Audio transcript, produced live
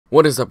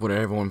What is up with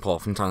everyone? Paul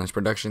from Timeless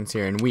Productions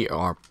here, and we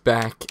are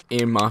back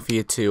in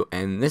Mafia 2,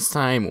 and this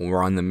time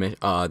we're on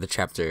the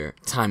chapter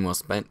Time Well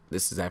Spent.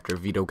 This is after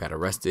Vito got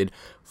arrested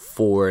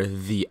for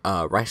the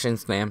ration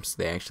stamps.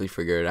 They actually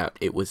figured out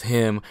it was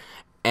him,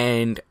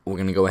 and we're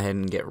gonna go ahead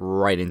and get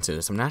right into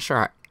this. I'm not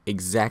sure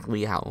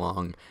exactly how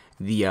long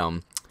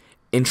the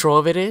intro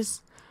of it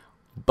is,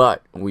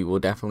 but we will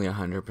definitely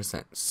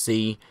 100%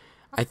 see.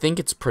 I think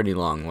it's pretty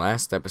long.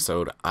 Last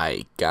episode,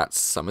 I got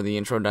some of the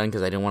intro done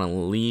because I didn't want to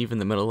leave in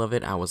the middle of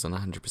it. I wasn't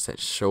 100%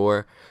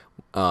 sure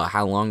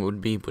how long it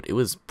would be, but it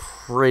was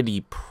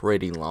pretty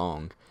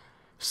long.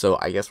 So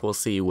I guess we'll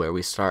see where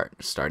we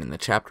starting the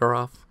chapter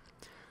off.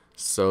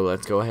 So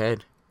let's go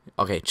ahead.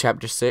 Okay,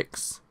 chapter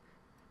 6,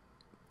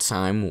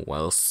 Time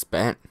Well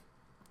Spent.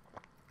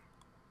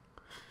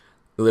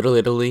 Little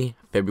Italy,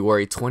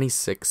 February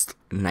 26th,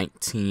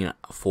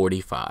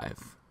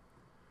 1945.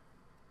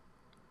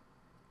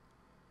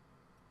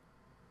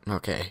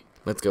 Okay,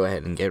 let's go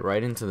ahead and get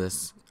right into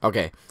this.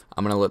 Okay,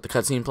 I'm gonna let the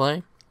cutscene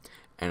play,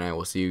 and I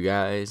will see you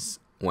guys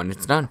when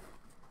it's done.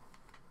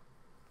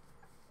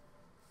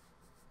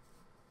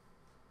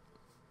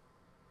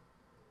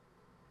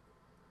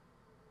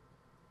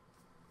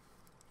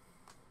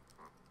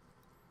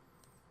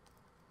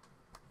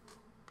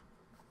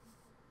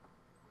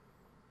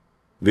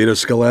 Vito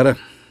Scaletta?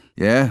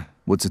 Yeah?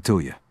 What's it to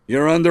you?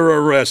 You're under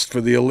arrest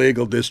for the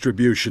illegal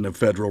distribution of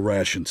federal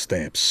ration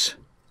stamps.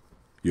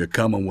 You're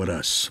coming with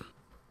us.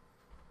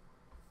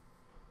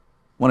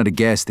 One of the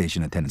gas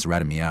station attendants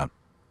ratted me out.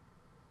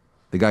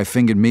 The guy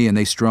fingered me and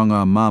they strung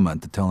on Mama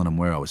into telling him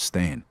where I was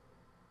staying.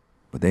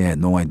 But they had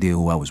no idea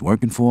who I was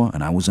working for,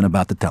 and I wasn't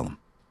about to tell them.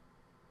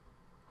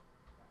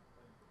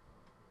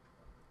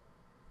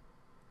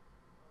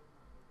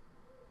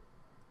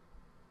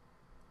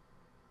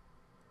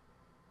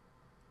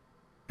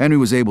 Henry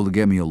was able to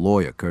get me a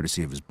lawyer,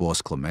 courtesy of his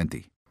boss,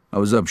 Clementi. I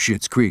was up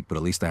Schitt's Creek, but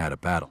at least I had a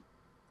paddle.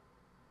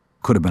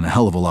 Could have been a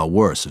hell of a lot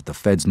worse if the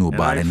feds knew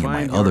about any of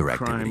my other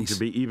activities. To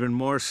be even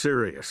more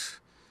serious,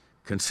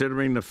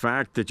 considering the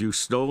fact that you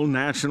stole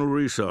national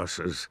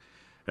resources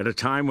at a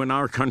time when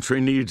our country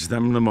needs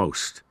them the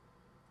most.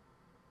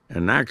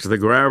 An act the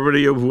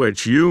gravity of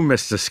which you,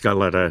 Mr.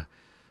 Scaletta...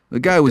 The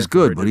guy was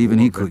good, but even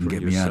he couldn't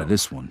get me out of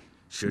this one.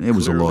 It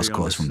was a lost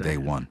cause from day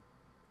one.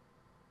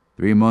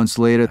 3 months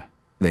later,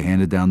 they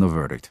handed down the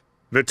verdict.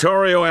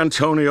 Vittorio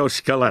Antonio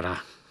Scaletta,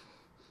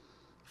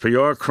 for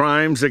your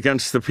crimes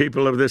against the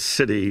people of this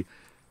city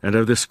and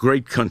of this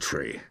great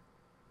country,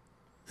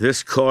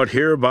 this court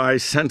hereby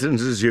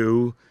sentences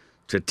you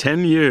to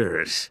 10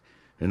 years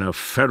in a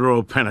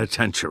federal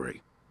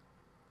penitentiary.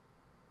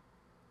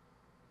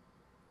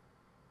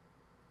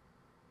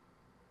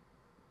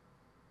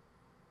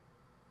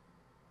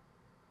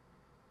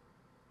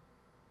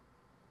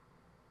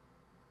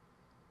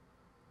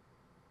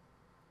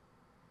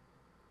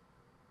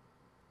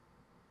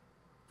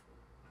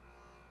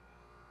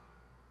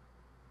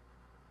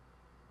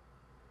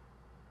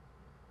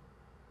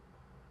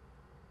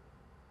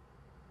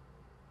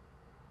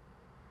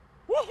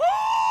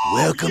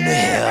 Welcome to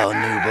hell,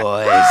 new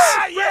boys.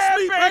 Yeah,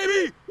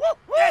 baby!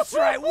 That's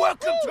right,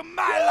 welcome to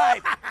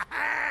my life.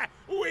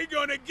 We're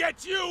gonna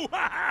get you!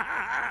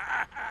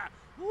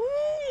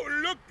 Ooh,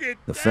 look at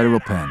The federal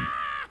pen.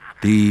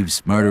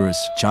 Thieves, murderers,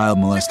 child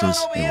molesters,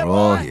 they were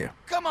all here.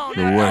 Come on.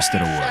 The worst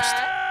of the worst.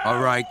 All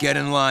right, get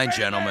in line,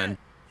 gentlemen.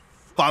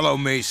 Follow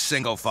me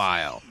single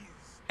file.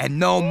 And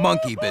no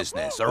monkey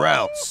business, or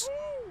else.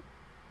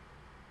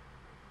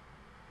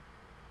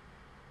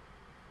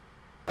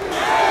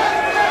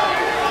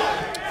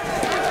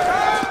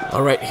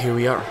 Alright, here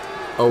we are.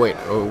 Oh wait,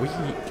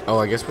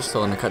 I guess we're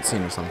still in a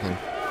cutscene or something.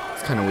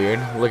 It's kind of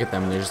weird. Look at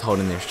them, they're just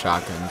holding their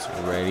shotguns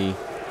ready.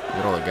 Look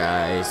at all the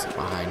guys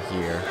behind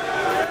here.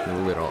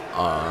 Little,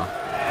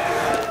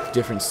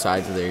 different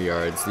sides of their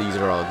yards. These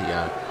are all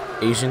the,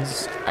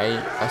 Asians, I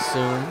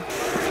assume.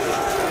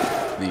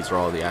 These are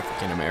all the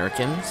African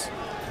Americans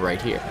right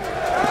here.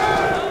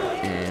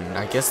 And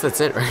I guess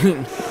that's it,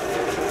 right?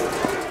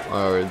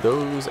 Are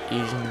those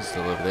Asians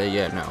still over there?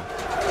 Yeah, no.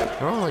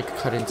 They're all like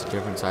cut into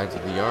different sides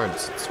of the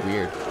yards. It's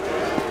weird.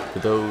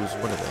 But those,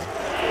 what are they?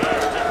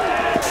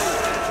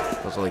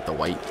 Those are like the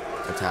white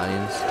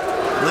Italians.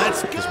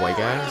 Just white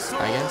guys,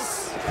 I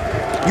guess.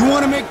 You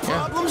want to make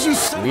problems, you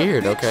son of a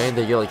Weird, bitch? okay.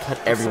 They like cut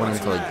everyone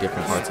into like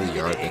different parts of the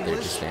yard that they're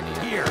just standing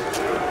at. Here,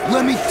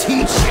 let me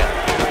teach you.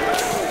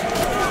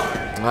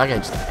 Well, that guy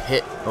just got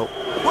hit. Oh,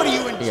 What are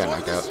you in? he got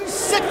knocked out. You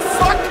sick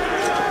fuck!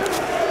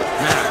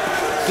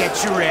 Now,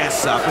 get your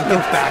ass up and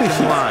get back in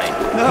line.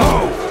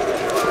 No.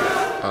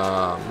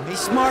 Hey,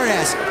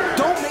 smartass,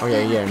 don't make Oh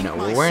yeah, no.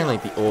 We're wearing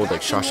like the old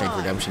like Shawshank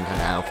Redemption kind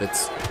of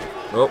outfits.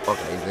 Oh,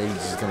 okay. He's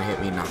just gonna hit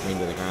me, knock me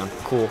into the ground.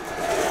 Cool.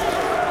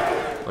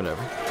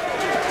 Whatever.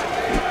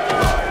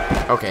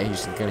 Okay,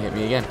 he's just gonna hit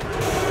me again.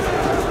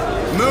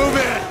 Move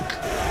it!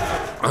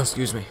 Oh,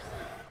 excuse me.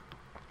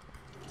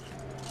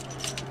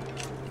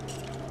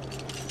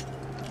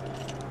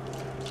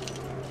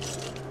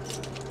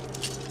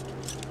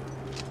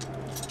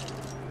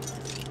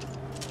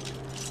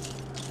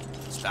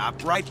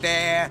 Stop right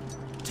there.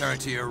 turn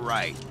to your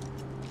right.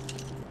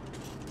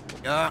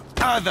 Your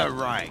other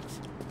right.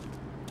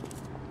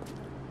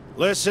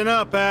 Listen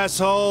up,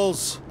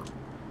 assholes.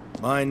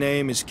 My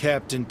name is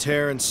Captain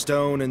Terrence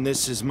Stone, and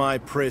this is my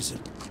prison.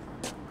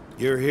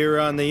 You're here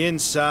on the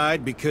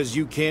inside because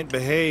you can't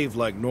behave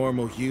like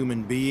normal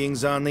human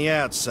beings on the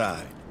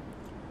outside.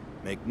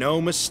 Make no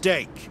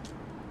mistake.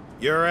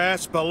 Your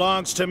ass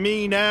belongs to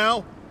me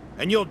now,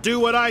 and you'll do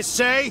what I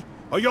say,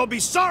 or you'll be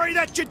sorry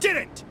that you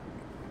didn't!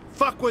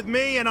 Fuck with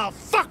me, and I'll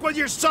fuck with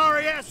your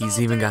sorry ass. He's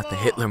even got the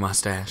Hitler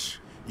mustache.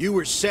 You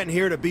were sent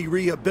here to be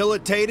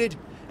rehabilitated,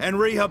 and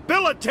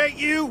rehabilitate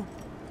you,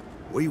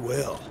 we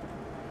will.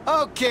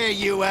 Okay,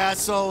 you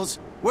assholes.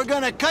 We're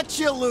gonna cut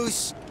you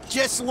loose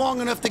just long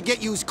enough to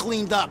get yous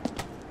cleaned up.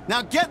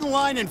 Now get in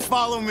line and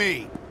follow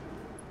me.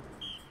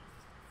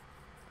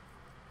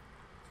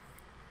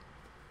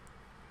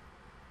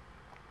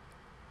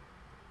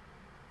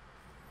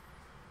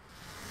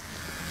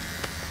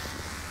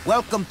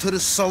 Welcome to the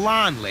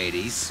salon,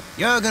 ladies.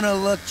 You're gonna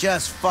look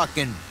just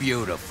fucking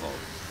beautiful.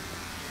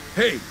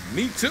 Hey,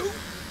 me too?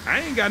 I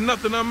ain't got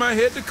nothing on my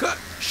head to cut.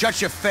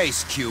 Shut your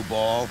face, cue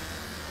ball.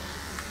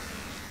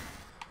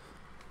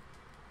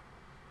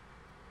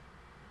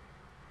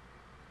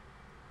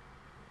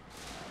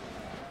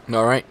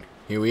 Alright,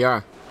 here we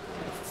are.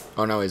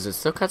 Oh no, is it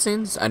still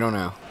cutscenes? I don't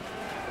know.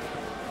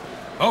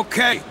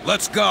 Okay,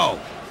 let's go.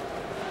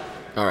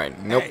 Alright,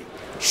 nope. Hey,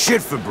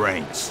 shit for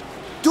brains.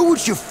 Do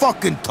what you're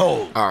fucking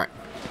told. Alright,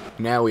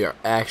 now we are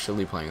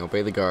actually playing.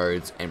 Obey the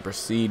guards and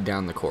proceed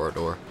down the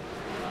corridor.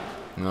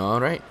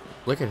 Alright,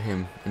 look at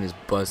him in his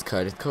buzz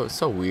cut. It's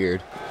so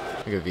weird.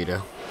 Look at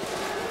Vito.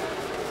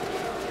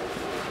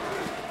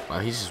 Wow,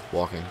 he's just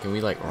walking. Can we,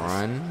 like,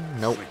 run?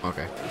 Nope.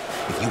 Okay.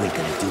 If you ain't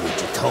gonna do what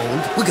you're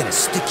told, we're gonna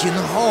stick you in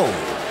the hole.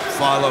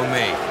 Follow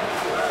me.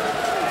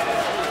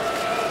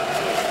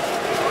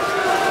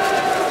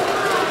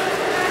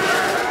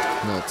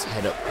 No, let's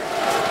head up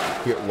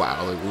here.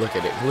 Wow, look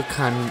at it. Look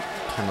kind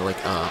of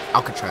like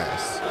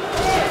Alcatraz.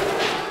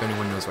 If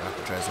anyone knows what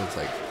Alcatraz looks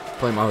like,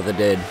 play Mob of the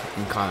Dead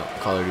in Call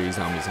of Duty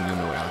Zombies, and you'll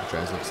know what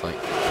Alcatraz looks like.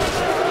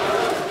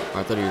 Oh,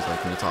 I thought he was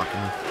like gonna talk to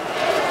me.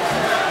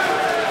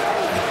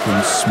 I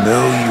can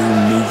smell you,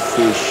 new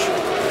fish.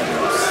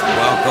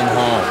 Welcome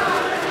home.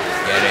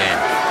 Get in.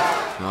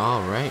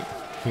 All right,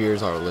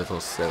 here's our little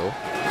cell.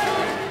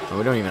 Oh,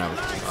 we don't even have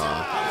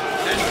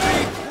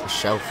a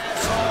shelf.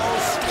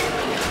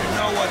 You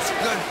know what's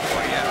good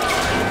for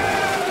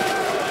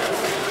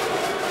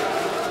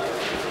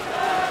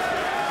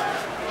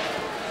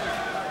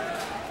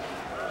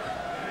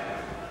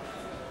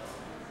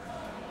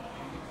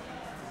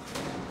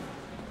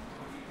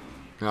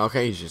you.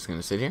 Okay, he's just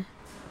gonna sit here.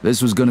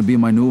 This was gonna be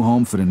my new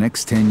home for the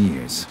next 10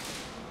 years.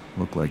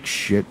 Looked like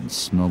shit and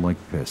smelled like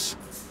piss.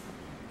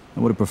 I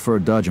would have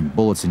preferred dodging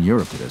bullets in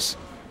Europe to this.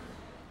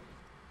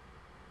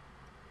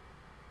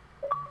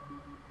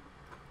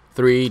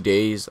 3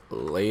 days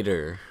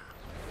later.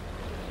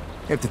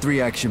 After 3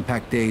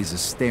 action-packed days of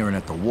staring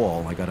at the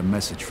wall, I got a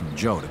message from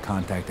Joe to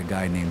contact a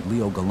guy named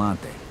Leo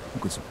Galante, who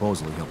could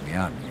supposedly help me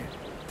out in here.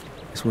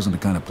 This wasn't the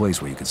kind of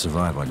place where you could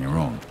survive on your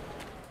own.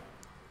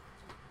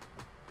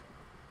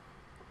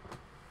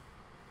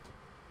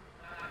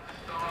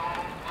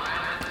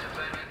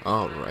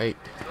 All right.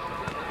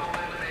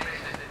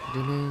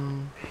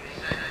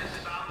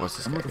 What's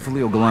this I'm guy looking doing? for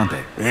Leo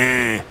Galante.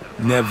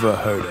 Never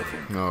heard of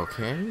him.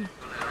 Okay.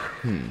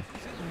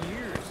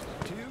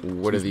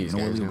 What are these You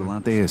know where guys Leo doing?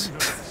 Galante is?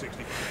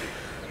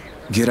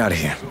 Get out of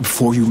here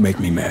before you make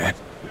me mad.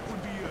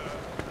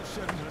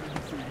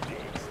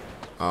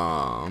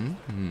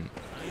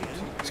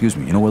 Excuse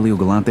me, you know where Leo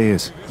Galante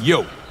is?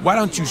 Yo, why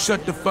don't you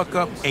shut the fuck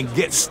up and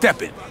get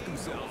stepping?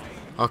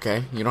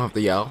 Okay, you don't have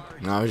to yell.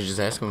 No, I was just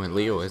asking where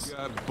Leo is.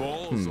 Got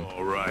balls,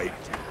 all right.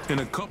 And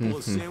a couple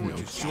of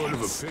sandwiches short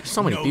of a fish. There's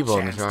so many people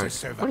in the chance to yard.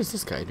 survive. What is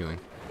this guy doing?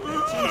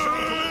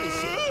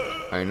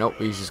 Alright, nope,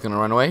 he's just gonna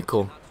run away?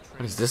 Cool.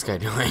 What is this guy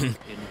doing?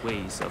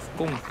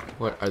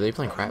 What, are they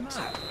playing craps?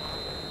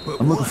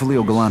 I'm looking for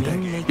Leo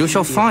Galante. You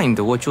shall find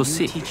what you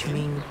seek. Teach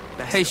me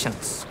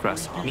patience,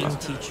 grasshopper.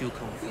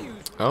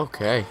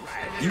 Okay.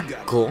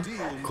 Cool.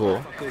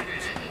 Cool.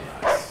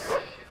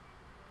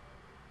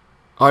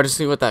 Hard to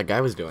see what that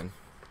guy was doing.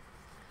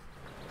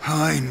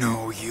 I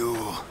know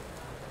you.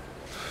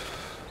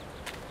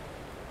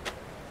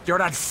 You're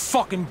that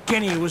fucking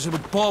guinea who was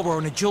with Barbara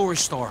in the jewelry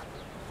store.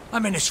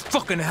 I'm in this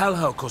fucking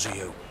hellhole because of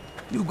you.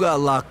 You got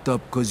locked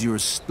up because you're a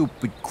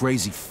stupid,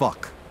 crazy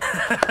fuck.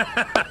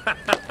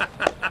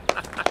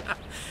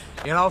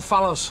 You know,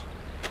 fellas,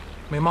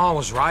 my mom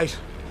was right.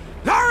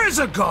 There is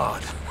a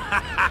God!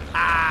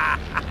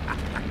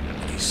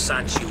 He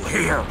sent you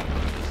here,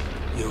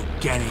 you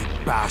guinea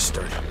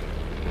bastard,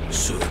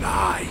 so that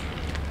I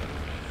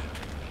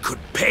could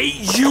pay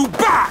you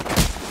back!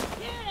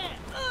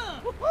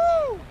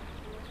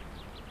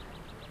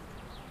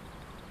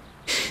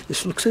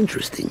 This looks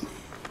interesting.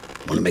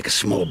 Want to make a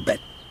small bet?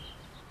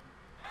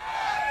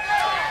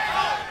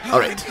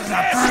 Alright.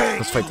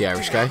 Let's fight the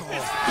Irish guy.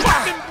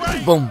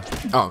 Boom.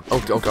 Oh,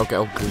 okay.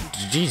 Oh,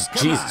 Jesus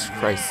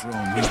Christ.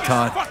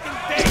 Retard.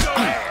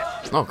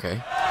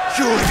 Okay.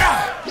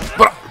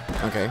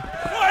 Okay.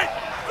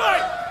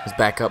 Let's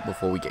back up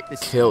before we get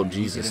killed,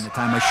 Jesus. In the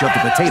time I shoved a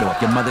potato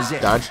up your mother's ear.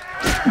 Dodge.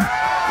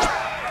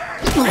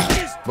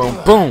 Boom,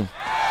 boom.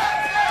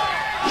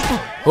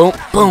 Boom,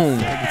 boom.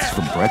 It's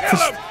for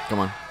breakfast? Come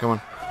on, come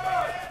on.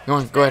 Come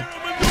on, go ahead.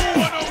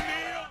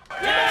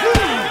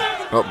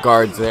 Oh,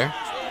 guard's there.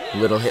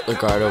 Little Hitler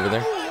guard over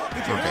there.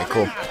 Okay,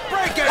 cool.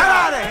 Break it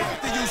out of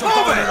here! Use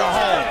open it a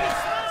hole!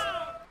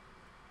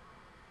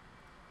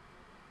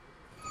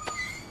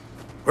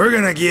 We're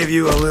gonna give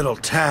you a little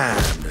time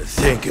to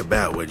think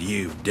about what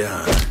you've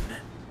done.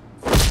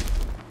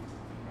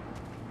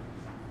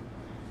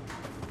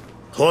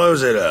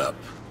 Close it up.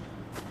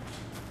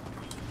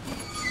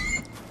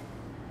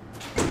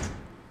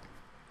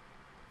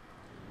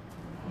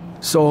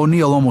 So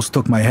O'Neill almost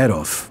took my head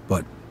off,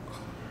 but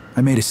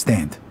I made a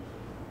stand.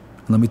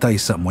 And let me tell you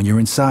something, when you're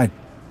inside,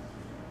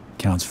 it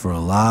counts for a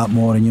lot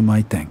more than you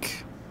might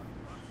think.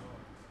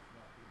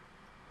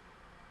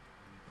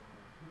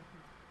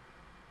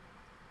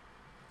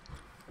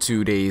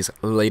 Two days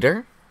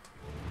later.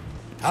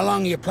 How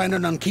long are you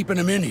planning on keeping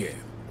him in here?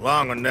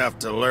 Long enough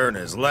to learn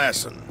his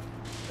lesson.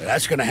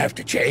 That's gonna have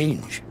to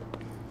change.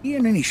 He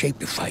in any shape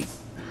to fight?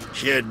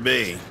 Should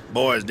be.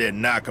 Boys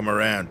didn't knock him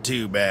around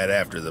too bad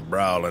after the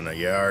brawl in the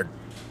yard.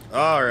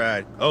 All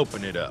right,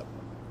 open it up.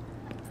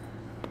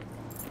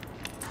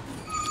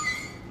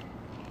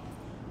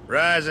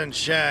 Rise and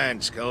shine,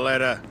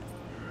 Scaletta.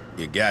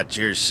 You got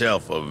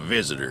yourself a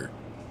visitor.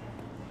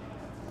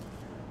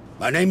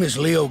 My name is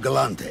Leo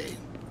Galante.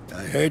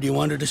 I heard you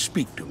wanted to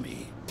speak to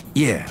me.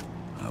 Yeah.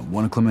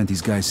 One of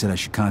Clementi's guys said I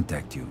should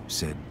contact you.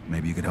 Said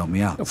maybe you could help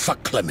me out. Oh,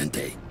 fuck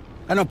Clemente.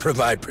 I don't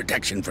provide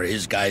protection for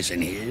his guys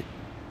in here.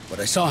 But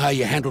I saw how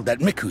you handled that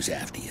Mick who's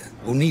after you,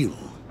 O'Neill.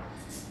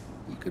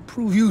 You could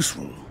prove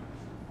useful.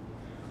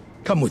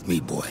 Come with me,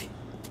 boy.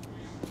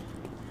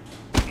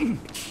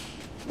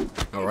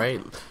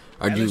 Alright.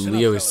 Our dude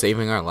Leo is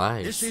saving our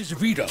lives. This is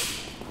Vito.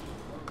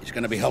 He's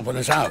gonna be helping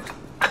us out.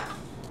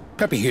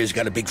 Pepe here's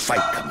got a big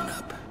fight coming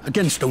up.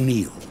 Against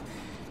O'Neill.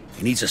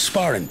 He needs a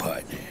sparring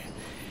partner.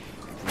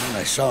 When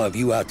I saw of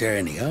you out there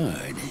in the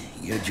yard,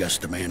 you're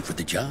just the man for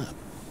the job.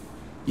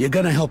 You're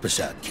gonna help us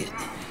out, kid.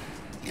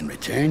 In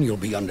return, you'll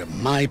be under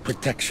my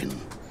protection.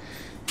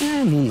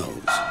 And who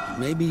knows,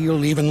 maybe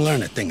you'll even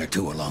learn a thing or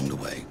two along the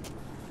way.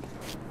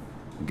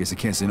 I guess I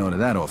can't say no to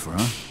that offer,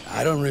 huh?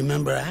 I don't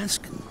remember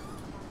asking.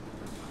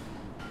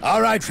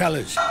 All right,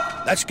 fellas,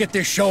 let's get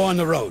this show on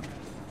the road.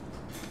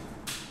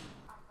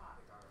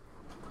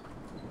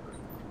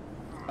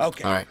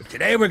 Okay, all right.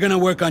 Today we're gonna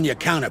work on your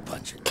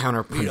counterpunching.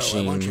 Counterpunching.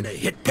 Vito, I want you to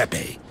hit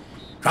Pepe.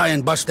 Try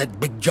and bust that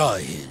big jaw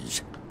of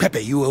his.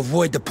 Pepe, you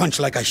avoid the punch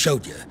like I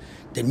showed you.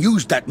 Then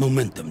use that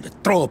momentum to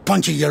throw a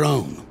punch of your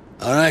own.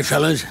 All right,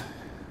 fellas,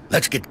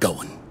 let's get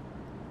going.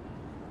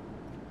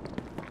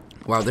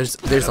 Wow, there's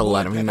a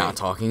lot of me not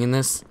talking in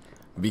this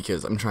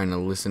because I'm trying to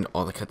listen to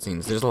all the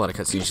cutscenes. There's a lot of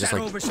cutscenes just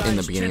like in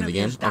the beginning of the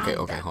game. Okay,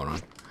 hold on.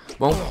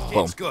 Boom,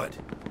 boom. Good.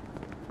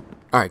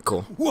 All right,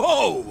 cool.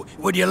 Whoa!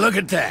 Would you look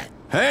at that?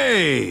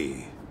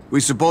 Hey!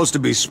 We supposed to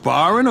be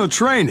sparring or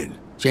training?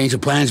 Change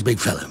of plans, big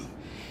fella.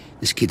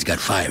 This kid's got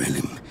fire in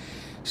him.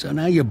 So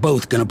now you're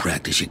both gonna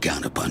practice your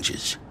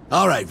counterpunches.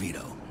 All right,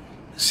 Vito.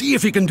 See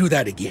if you can do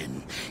that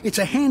again. It's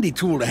a handy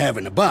tool to have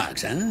in the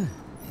box, huh?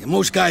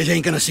 Most guys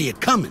ain't gonna see it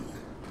coming.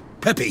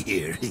 Pepe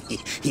here,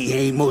 he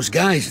ain't most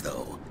guys,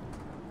 though.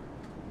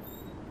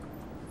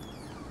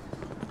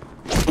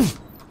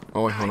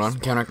 Oh, wait, hold on.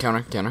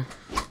 Counter.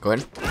 Go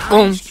ahead.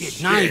 Boom.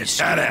 Nice.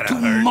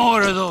 Two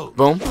more of those.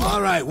 Boom.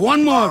 All right,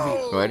 one more,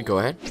 Vito. Go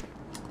ahead.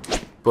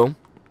 Boom.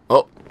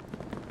 Oh.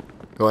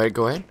 Go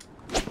ahead.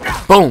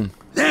 Boom.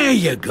 There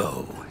you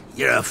go.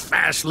 You're a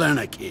fast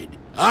learner, kid.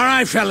 All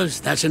right, fellas,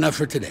 that's enough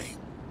for today.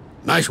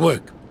 Nice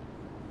work.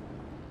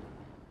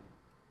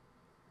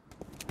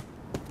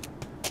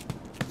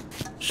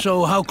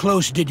 So, how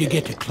close did you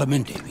get to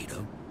Clemente,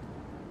 Vito?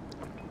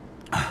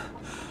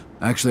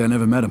 Actually, I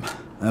never met him.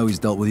 I always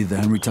dealt with either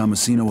Henry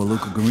Tomasino or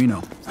Luca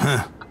Guarino.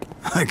 Huh.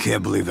 I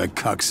can't believe that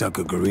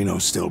cocksucker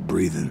Guarino's still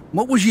breathing.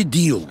 What was your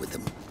deal with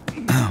him?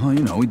 Well,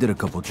 you know, we did a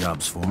couple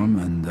jobs for him,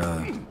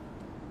 and,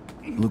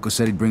 Luca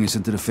said he'd bring us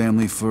into the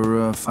family for,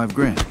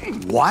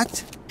 $5,000.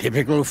 What?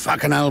 Typical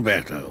fucking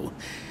Alberto.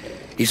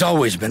 He's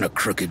always been a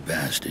crooked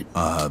bastard.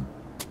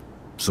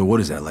 So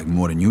what is that, like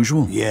more than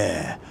usual?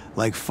 Yeah,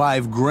 like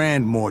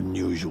 $5,000 more than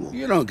usual.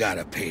 You don't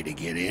gotta pay to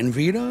get in,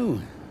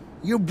 Vito.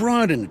 You're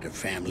brought into the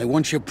family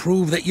once you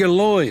prove that you're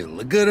loyal,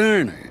 a good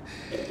earner,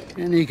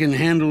 and you can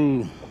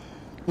handle,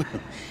 well,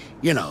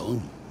 you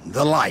know,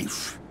 the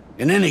life.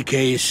 In any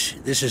case,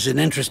 this is an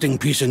interesting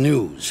piece of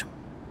news.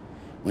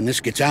 When this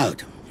gets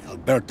out,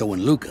 Alberto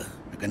and Luca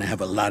are gonna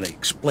have a lot of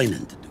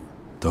explaining to do.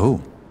 To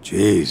who?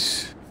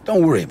 Jeez.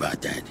 Don't worry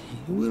about that.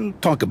 We'll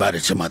talk about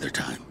it some other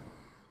time.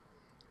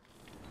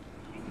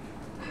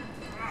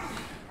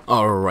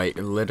 Alright,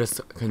 let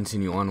us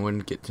continue onward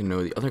and get to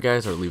know the other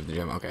guys or leave the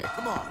gym. Okay.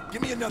 Come on,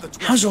 give me another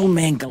try. How's old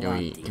man Can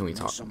we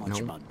talk? No?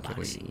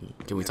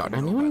 Can we talk to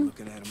anyone?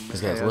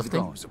 This guy's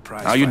lifting?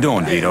 How you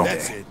doing, Vito?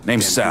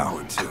 Name's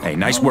Sal. Hey,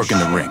 nice work in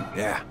the ring.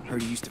 Yeah.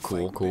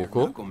 Cool.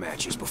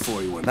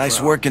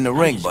 Nice work in the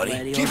ring,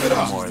 buddy. Keep it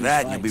up. More of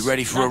that, and you'll be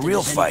ready for a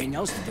real fight.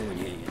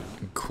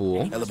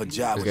 Cool. Hell of a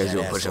job. This guy's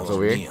doing push-ups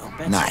over here.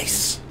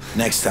 Nice.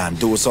 Next time,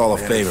 do us all a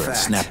favor and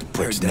snap the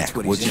prick's neck,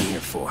 would you?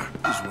 Here for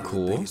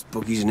Cool.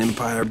 bookies in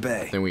Empire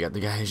Bay. Then we got the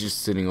guy who's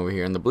just sitting over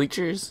here in the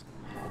bleachers.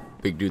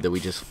 Big dude that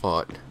we just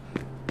fought.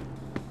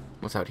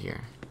 What's out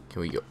here?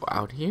 Can we go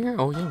out here?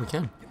 Oh yeah, we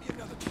can.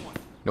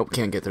 Nope,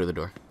 can't get through the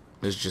door.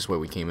 This is just where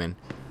we came in.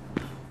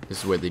 This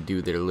is where they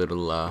do their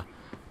little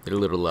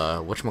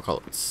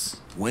whatchamacallits.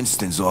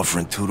 Winston's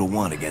offering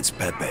 2-to-1 against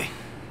Pepe.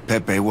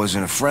 Pepe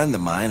wasn't a friend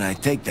of mine, I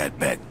take that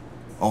bet.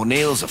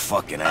 O'Neill's a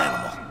fucking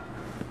animal.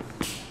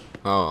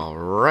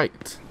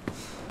 Alright.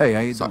 Hey, how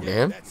you Talk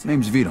doing? to him.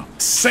 Name's Vito.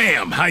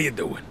 Sam, how you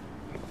doing?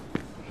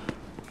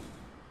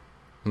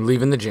 I'm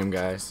leaving the gym,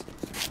 guys.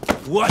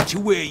 Watch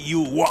where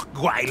you walk,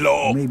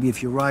 Guaylo. Maybe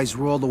if your eyes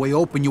were all the way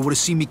open, you would have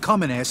seen me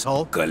coming,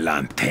 asshole.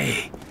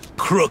 Galante.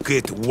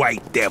 Crooked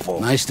white devil.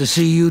 Nice to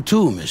see you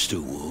too,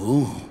 Mr.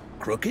 Wu.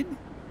 Crooked?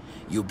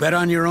 You bet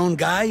on your own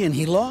guy and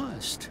he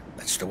lost.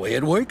 That's the way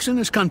it works in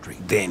this country.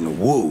 Then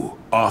Wu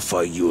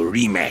offer you a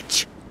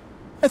rematch.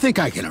 I think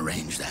I can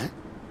arrange that.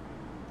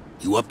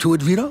 You up to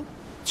it, Vito?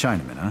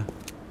 Chinaman, huh?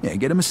 Yeah,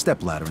 get him a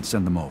stepladder and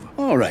send him over.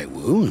 All right,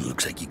 Wu.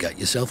 Looks like you got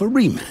yourself a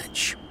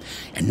rematch.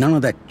 And none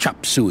of that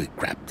chop suey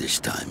crap this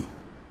time.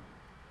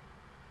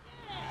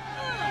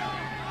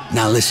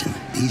 Now listen,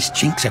 these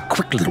chinks are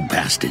quick little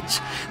bastards.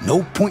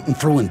 No point in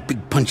throwing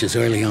big punches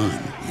early on.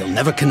 You'll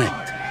never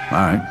connect. All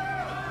right.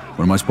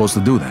 What am I supposed to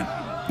do then?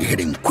 You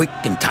hit him quick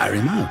and tire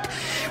him out.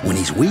 When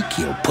he's weak,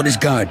 he'll put his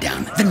guard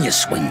down. Then you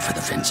swing for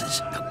the fences.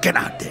 Now get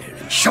out there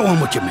and show him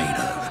what you're made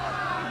of.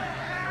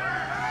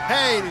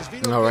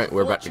 Alright,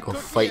 we're about to go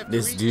fight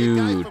this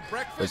dude.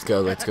 Let's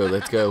go.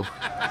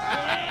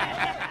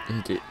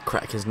 Need to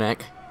crack his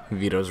neck.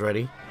 Vito's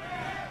ready.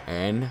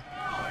 And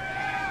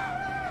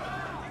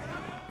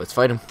let's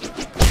fight him.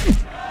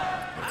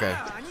 Okay.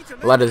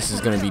 A lot of this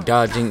is going to be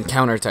dodging,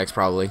 counterattacks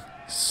probably.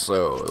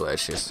 So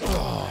let's just...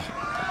 Oh.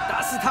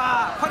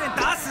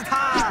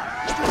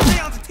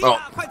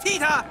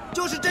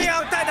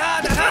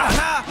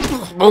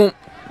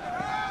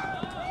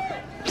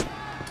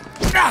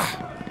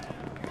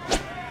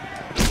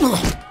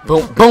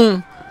 Boom.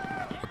 Boom.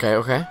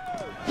 Okay.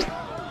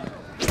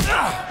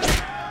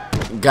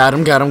 Got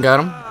him.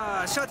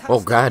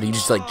 Oh god, he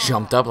just like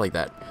jumped up like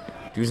that.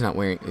 Dude's not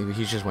wearing,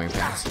 he's just wearing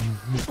pants.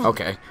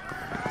 Okay.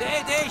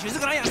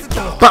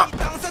 Bop.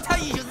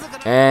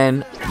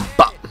 And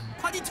bop.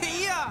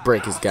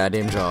 Break his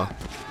goddamn jaw.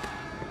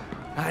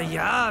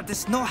 Yeah,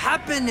 this no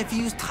happen if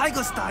you use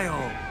tiger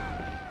style.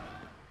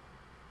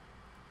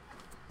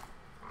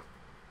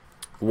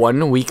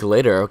 1 week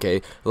later,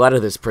 okay. A lot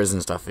of this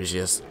prison stuff is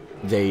just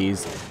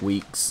days,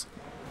 weeks.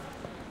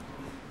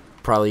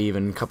 Probably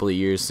even a couple of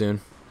years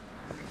soon.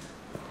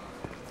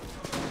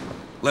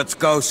 Let's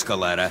go,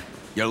 Scaletta.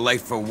 You're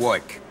late for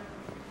work.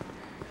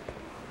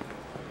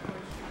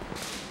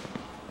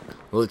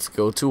 Let's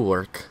go to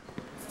work.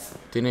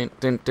 Dun.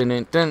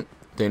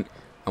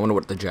 I wonder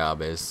what the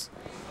job is.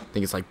 I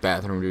think it's like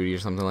bathroom duty or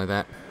something like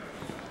that.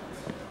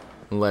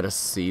 Let us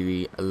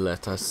see.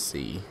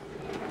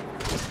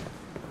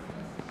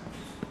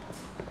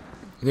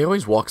 They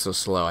always walk so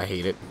slow. I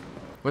hate it.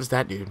 What is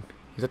that dude?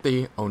 Is that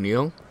the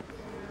O'Neill?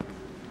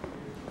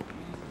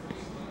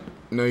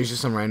 No, he's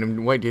just some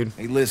random white dude.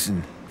 Hey,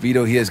 listen.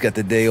 Vito here's got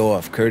the day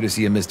off,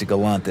 courtesy of Mr.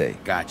 Galante.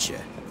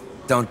 Gotcha.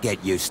 Don't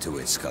get used to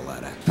it,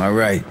 Scaletta. All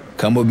right.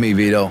 Come with me,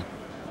 Vito.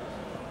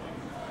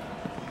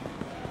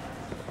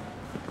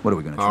 What are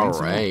we gonna train? All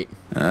right.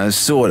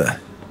 Sorta.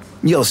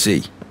 You'll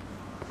see.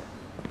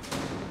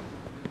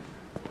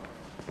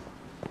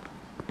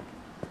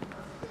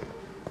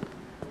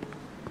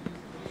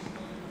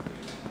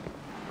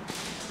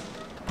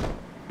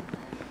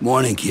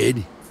 Morning,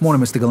 kid.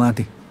 Morning, Mr.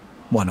 Galante.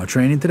 What, no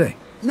training today?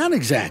 Not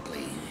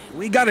exactly.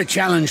 We got a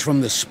challenge from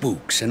the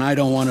spooks, and I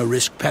don't want to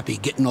risk Pepe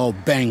getting all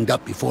banged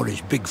up before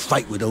his big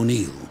fight with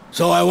O'Neill.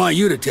 So I want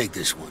you to take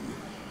this one.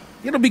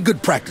 It'll be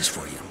good practice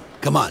for you.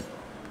 Come on.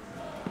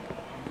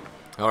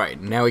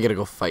 Alright, now we gotta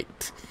go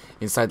fight.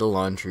 Inside the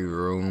laundry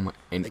room.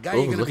 And The guy oh,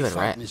 you're gonna look be at that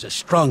rat. fighting is a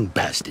strong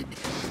bastard,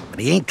 but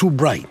he ain't too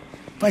bright.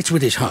 Fights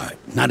with his heart,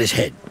 not his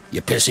head.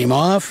 You piss him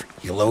off,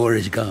 you lower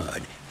his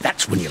guard.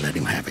 That's when you let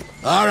him have it.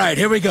 All right,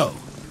 here we go.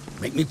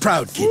 Make me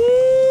proud, kid.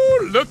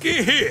 Ooh,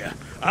 looky here.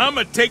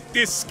 I'ma take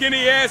this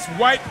skinny-ass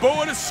white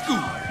boy to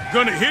school.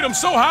 Gonna hit him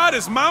so hard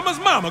his mama's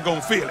mama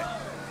gonna feel it.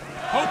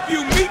 Hope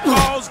you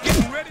meatballs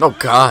getting ready. Oh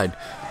god.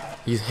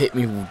 He hit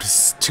me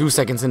just 2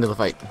 seconds into the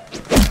fight.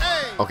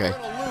 Okay.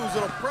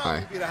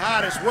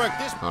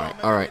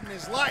 Alright.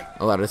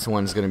 A lot of this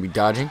one's gonna be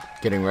dodging,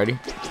 getting ready.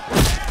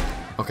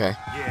 Okay.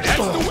 Yeah, that's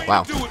the way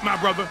Wow. to do it, my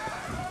brother.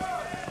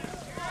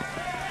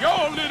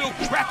 Your little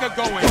cracker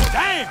going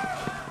down.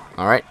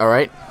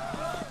 Alright.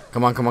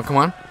 Come on, come on, come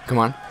on. Come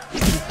on.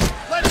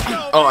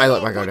 Oh, I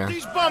let my guard down.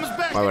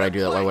 Why would I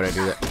do that? Why would I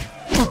do that?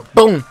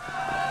 Boom!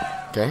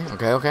 Okay,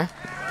 okay, okay.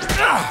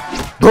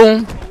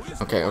 Boom!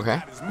 Okay,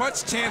 okay. As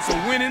much chance of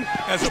winning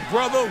as a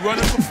brother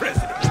running for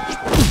president.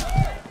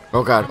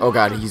 Oh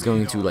god, he's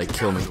going to, like,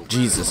 kill me.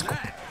 Jesus.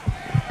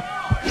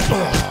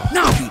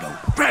 Now, Vito,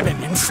 grab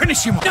him and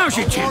finish him. Now's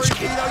your chance,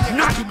 kid.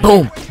 Knock him.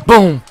 Boom!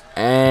 Boom!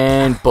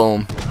 And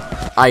boom.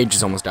 I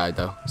just almost died,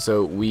 though.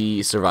 So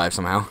we survived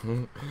somehow.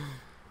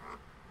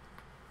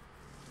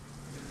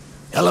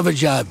 Hell of a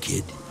job,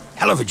 kid.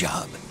 Hell of a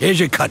job. Here's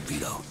your cut,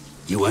 Vito.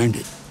 You earned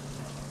it.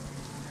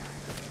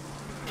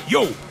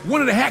 Yo, one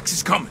of the hacks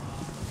is coming.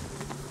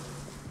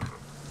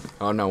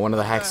 Oh no, one of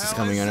the hacks is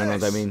coming. I don't know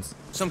what that means.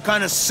 Some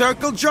kind of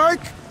circle jerk?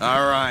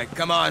 All right,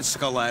 come on,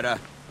 Scaletta.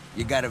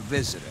 You got a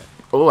visitor.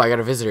 Oh, I got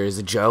a visitor. Is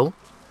it Joe?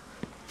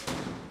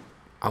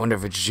 I wonder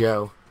if it's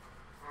Joe.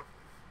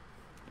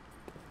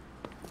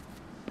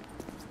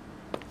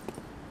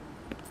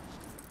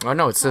 Oh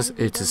no, it's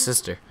his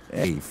sister.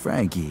 Hey,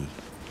 Frankie.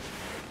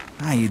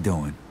 How you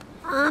doing?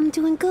 I'm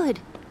doing good.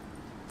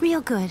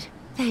 Real good,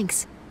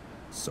 thanks.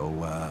 So,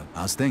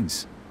 how's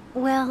things?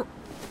 Well,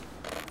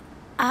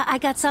 I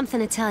got something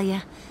to tell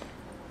you.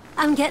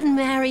 I'm getting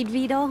married,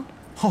 Vito.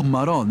 Oh,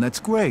 Maron, that's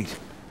great.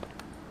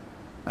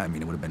 I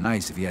mean, it would have been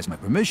nice if he asked my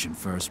permission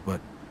first,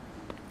 but...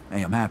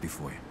 Hey, I'm happy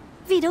for you.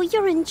 Vito,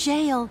 you're in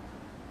jail.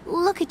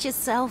 Look at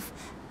yourself.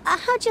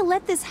 How'd you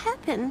let this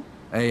happen?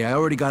 Hey, I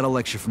already got a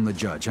lecture from the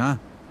judge, huh?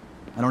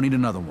 I don't need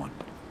another one.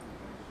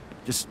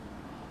 Just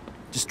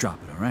drop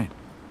it, all right?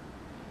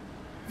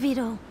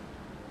 Vito,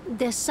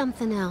 there's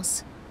something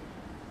else.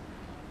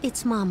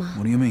 It's Mama.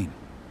 What do you mean?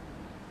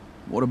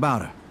 What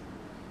about her?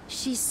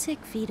 She's sick,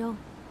 Vito.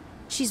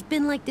 She's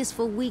been like this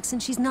for weeks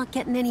and she's not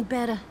getting any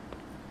better.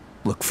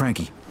 Look,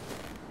 Frankie.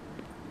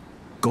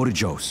 Go to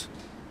Joe's.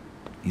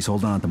 He's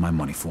holding on to my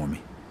money for me.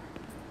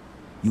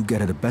 You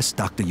get her the best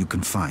doctor you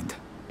can find.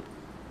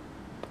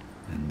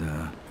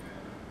 And,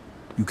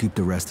 you keep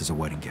the rest as a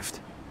wedding gift.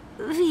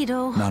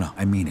 Vito... No,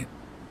 I mean it.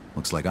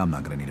 Looks like I'm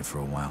not gonna need it for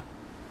a while.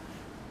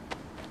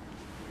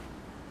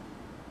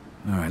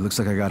 Alright, looks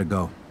like I gotta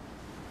go.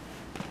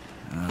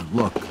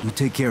 Look, you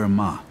take care of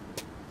Ma.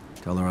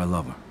 Tell her I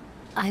love her.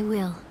 I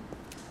will.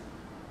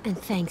 And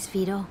thanks,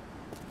 Vito.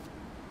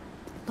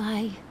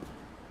 Bye.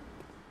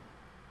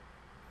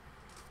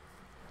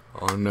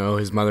 Oh no,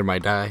 his mother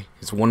might die.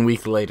 It's 1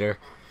 week later.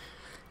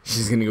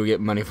 She's gonna go get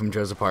money from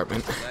Joe's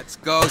apartment. Let's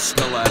go,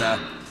 Scaletta.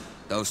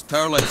 Those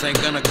turlets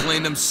ain't gonna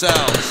clean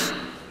themselves.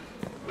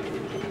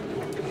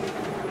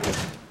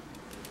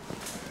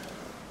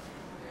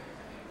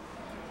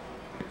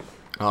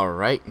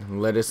 Alright,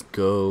 let us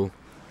go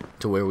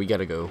to where we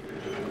gotta go.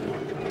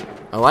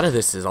 A lot of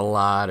this is a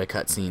lot of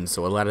cutscenes,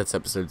 so a lot of this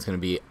episode is gonna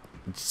be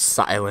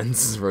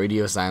silence,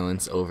 radio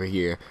silence over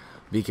here,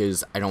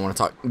 because I don't want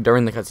to talk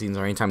during the cutscenes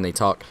or anytime they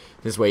talk.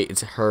 This way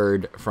it's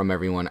heard from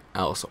everyone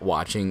else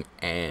watching,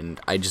 and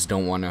I just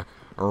don't want to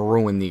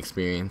ruin the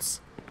experience.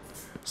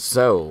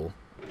 So,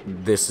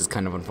 this is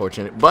kind of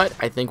unfortunate, but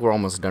I think we're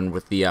almost done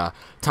with the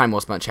time well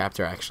spent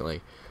chapter,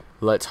 actually.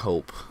 Let's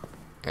hope.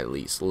 At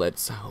least,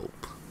 let's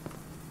hope.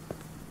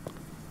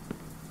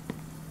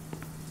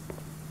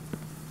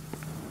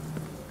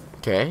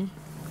 Okay.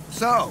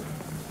 So,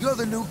 you're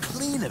the new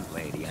cleaning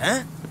lady,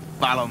 huh?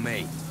 Follow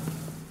me.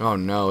 Oh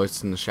no,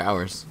 it's in the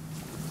showers.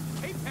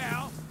 Hey,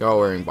 pal. They're all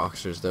wearing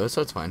boxers though,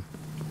 so it's fine.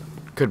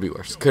 Could be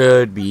worse.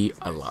 Could be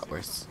a lot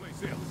worse.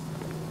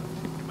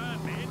 Come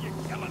on, man, you're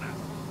killing us.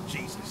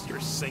 Jesus, your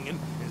singing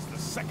is the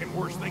second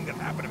worst thing that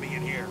happened to me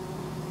in here.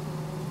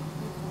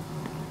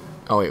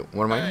 Oh wait,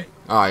 what am I?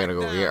 Oh, I gotta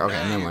go over here.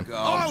 Okay, never mind.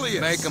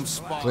 Make them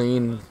spot.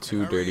 Clean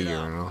 2 dirty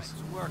urinals.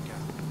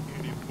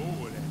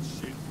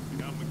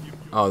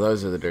 Oh,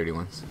 those are the dirty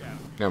ones.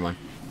 Never mind.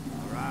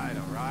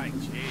 All right.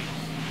 Gee,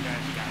 you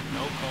guys got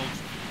no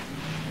culture.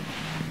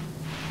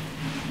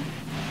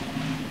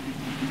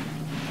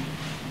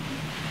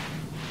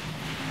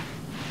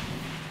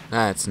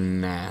 That's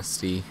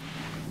nasty.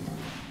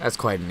 That's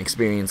quite an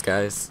experience,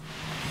 guys.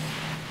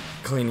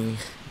 Cleaning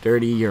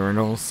dirty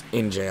urinals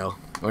in jail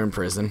or in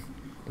prison,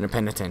 in a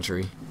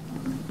penitentiary.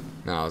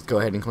 Now let's go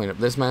ahead and clean up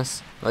this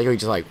mess. I like how he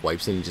just like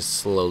wipes it and just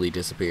slowly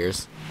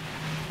disappears.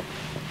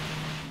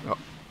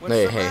 Oh,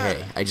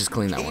 hey! I just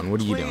cleaned that one. What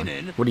are you doing?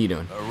 What are you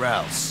doing? Or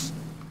else.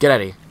 Get out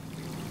of here.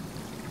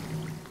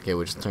 Okay,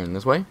 we'll just turn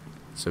this way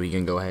so he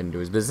can go ahead and do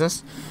his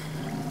business.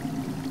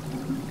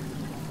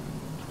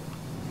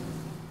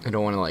 I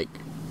don't want to like.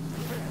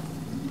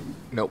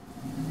 Nope.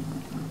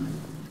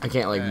 I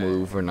can't like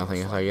move or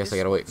nothing, so I guess I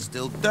gotta wait.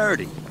 Still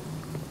dirty.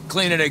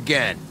 Clean it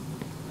again.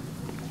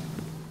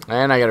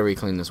 And I gotta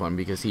re-clean this one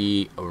because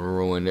he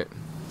ruined it.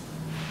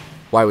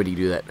 Why would he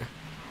do that?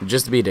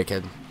 Just to be a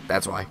dickhead.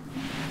 That's why.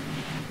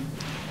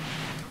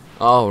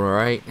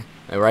 Alright.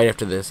 Right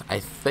after this, I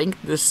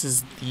think this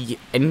is the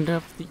end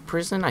of the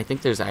prison. I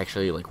think there's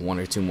actually like 1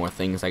 or 2 more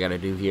things I gotta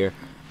do here.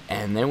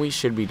 And then we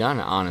should be done,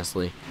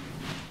 honestly.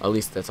 At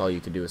least that's all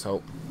you could do is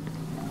hope.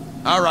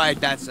 Alright,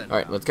 that's it.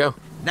 Alright, let's go.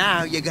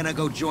 Now you're gonna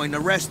go join the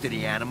rest of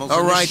the animals in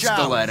the shower.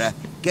 Scaletta.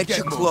 Get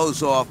your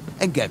clothes off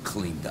and get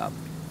cleaned up.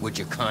 Would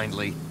you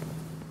kindly?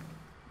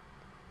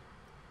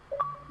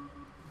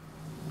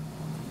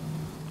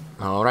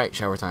 Alright,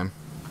 shower time.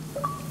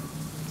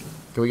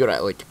 Can we go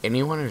to, like,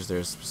 anyone, or is there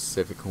a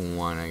specific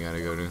one I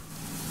gotta go to?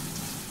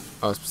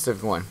 Oh, a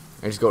specific one.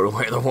 I just go to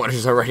where the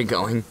water's already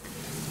going.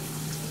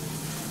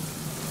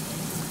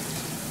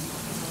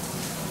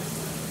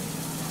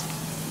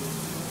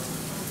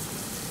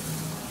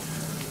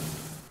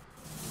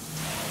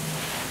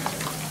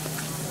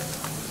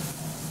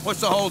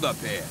 What's the holdup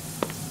here?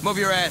 Move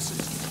your asses.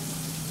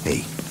 Hey,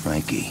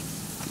 Frankie,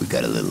 we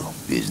got a little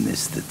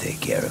business to take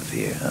care of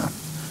here, huh?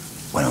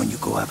 Why don't you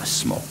go have a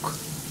smoke?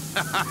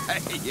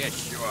 Yeah,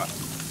 sure.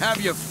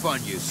 Have your fun,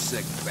 you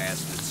sick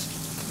bastards.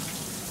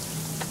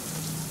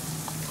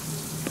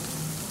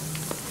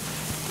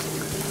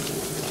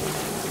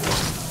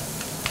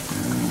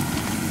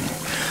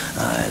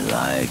 I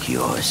like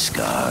your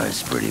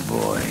scars, pretty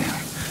boy.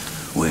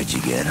 Where'd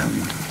you get them?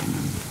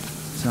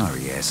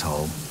 Sorry,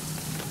 asshole.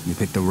 You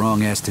picked the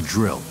wrong ass to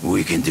drill.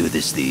 We can do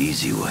this the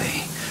easy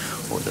way,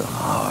 or the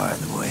hard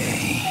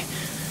way.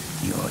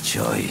 Your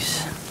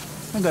choice.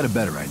 I got a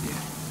better idea.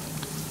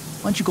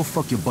 Why don't you go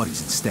fuck your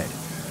buddies instead?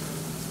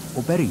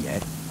 Or better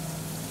yet,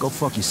 go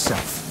fuck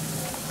yourself.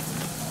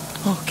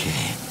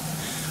 Okay.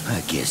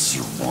 I guess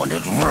you want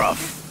it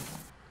rough.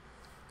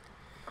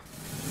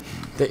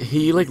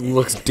 He, like,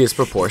 looks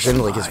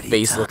disproportionate. Like, his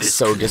face looks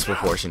so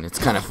disproportionate. It's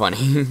kind of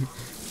funny.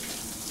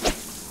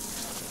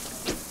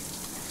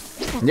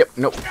 Yep,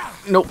 nope,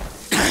 nope.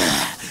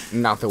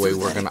 Not the way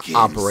we're gonna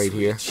operate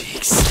here.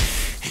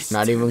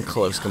 Not even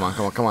close. Come on,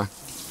 come on, come on.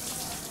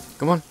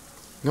 Come on,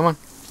 come on.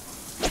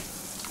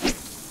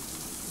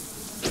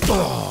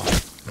 Oh,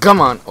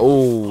 come on.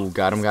 Oh,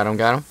 got him, got him,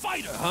 got him.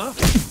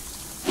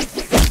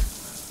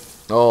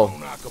 Oh,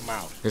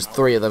 there's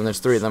three of them. There's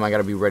three of them. I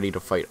gotta be ready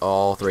to fight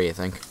all three, I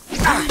think.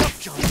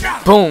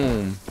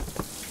 Boom.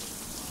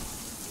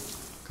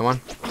 Come on,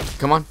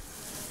 come on.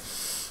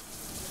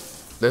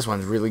 This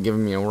one's really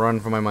giving me a run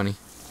for my money.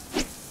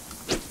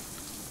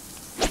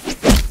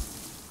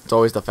 It's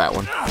always the fat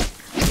one.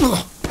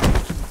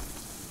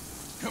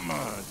 Come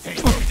on, take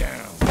him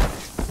down.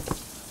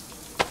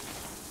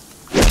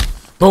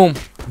 Boom,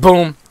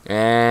 boom,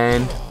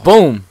 and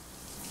boom.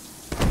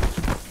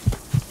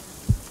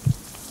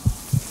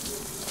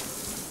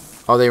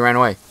 Oh, they ran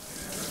away.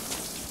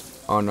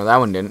 Oh no, that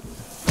one didn't.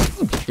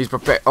 He's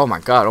prepared. Oh my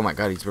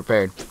god, he's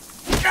prepared.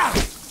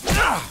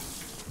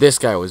 This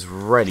guy was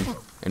ready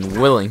and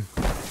willing.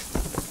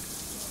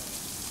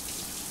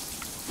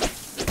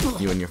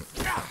 You and your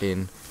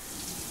fucking...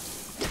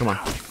 Come on.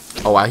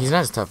 Oh wow, he's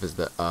not as tough as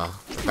the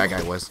that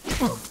guy was.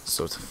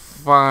 So it's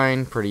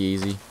fine, pretty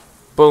easy.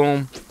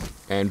 Boom,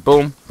 and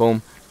boom,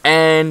 boom,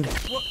 and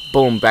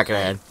boom, back of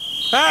the head.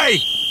 Hey!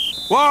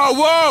 Whoa,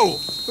 whoa!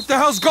 What the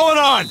hell's going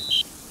on?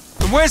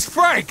 And where's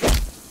Frank?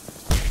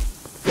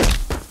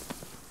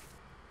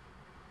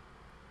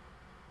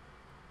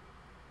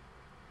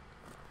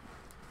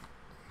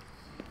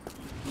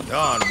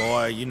 On,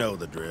 boy, you know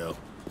the drill.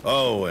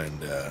 Oh, and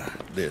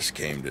this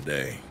came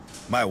today.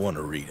 Might want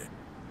to read it.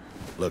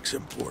 Looks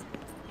important.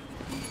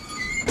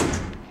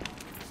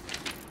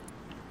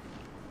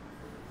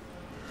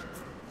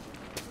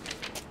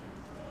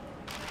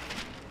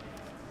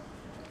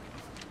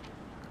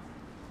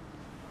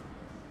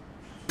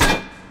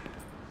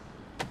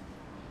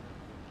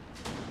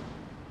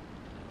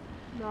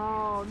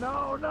 No,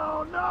 no,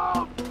 no,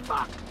 no!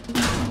 Fuck!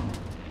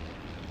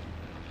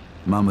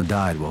 Mama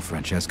died while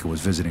Francesca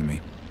was visiting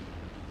me.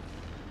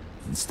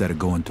 Instead of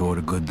going toward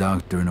a good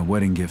doctor and a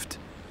wedding gift,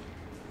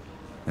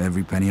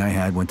 every penny I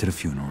had went to the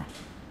funeral.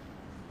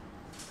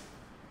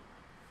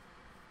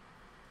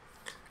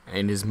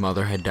 And his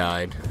mother had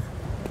died.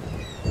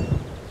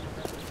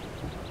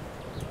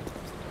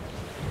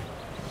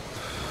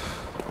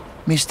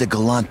 Mr.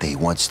 Galante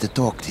wants to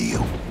talk to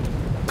you.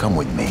 Come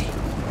with me.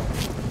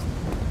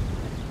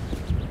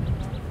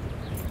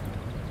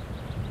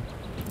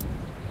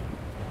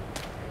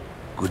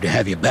 Good to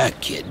have you back,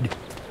 kid.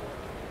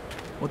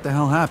 What the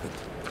hell happened?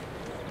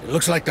 It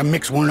looks like the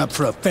Micks weren't up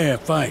for a fair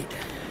fight.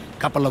 A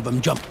couple of them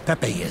jumped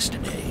Pepe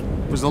yesterday.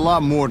 It was a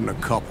lot more than a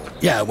couple.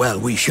 Yeah, well,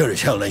 we sure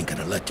as hell ain't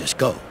gonna let this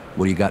go.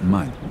 What do you got in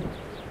mind?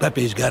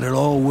 Pepe's got it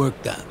all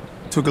worked out.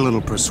 Took a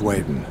little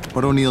persuading,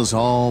 but O'Neill's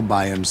all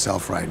by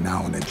himself right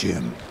now in the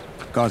gym.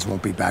 Guards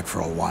won't be back for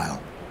a while.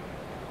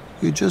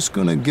 You're just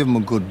gonna give him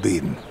a good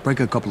beating. Break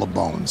a couple of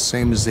bones,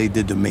 same as they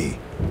did to me.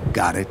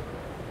 Got it?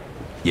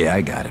 Yeah,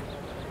 I got it.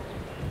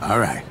 All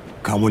right,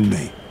 come with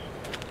me.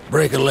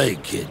 Break a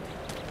leg, kid.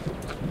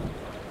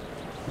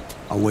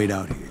 I'll wait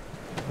out here.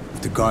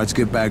 If the guards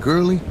get back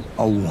early,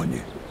 I'll warn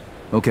you.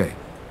 Okay.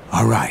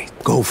 All right,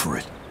 go for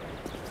it.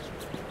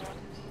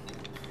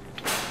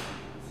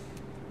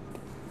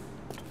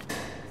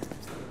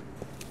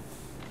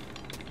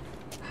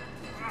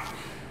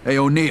 Hey,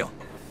 O'Neill.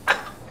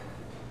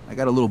 I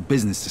got a little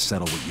business to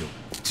settle with you.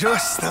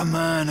 Just the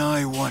man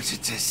I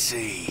wanted to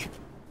see.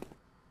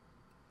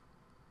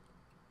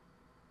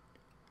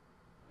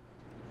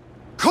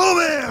 Come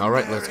here,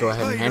 Alright, let's go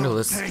ahead and handle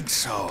this. I don't think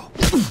so.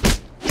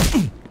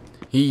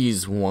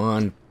 He's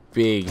one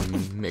big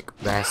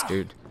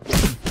McBastard.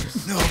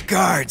 No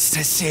guards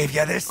to save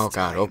you this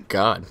time. Oh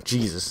god,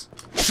 Jesus.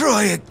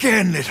 Try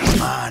again, little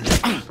man.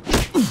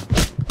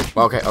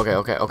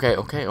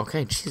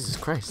 Okay, Jesus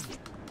Christ.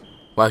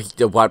 Wow,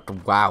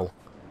 wow.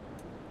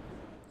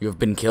 You have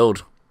been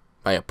killed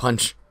by a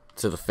punch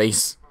to the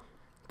face.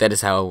 That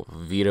is how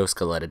Vito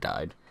Scaletta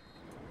died.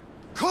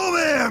 Come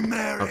here,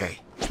 Mary.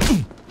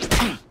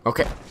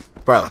 Okay,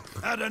 bro.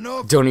 Had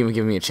enough? Don't even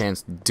give me a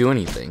chance to do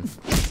anything.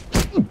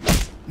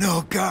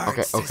 No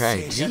guards.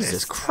 Okay,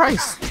 Jesus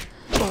Christ.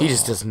 He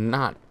just does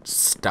not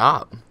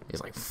stop.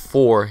 He's like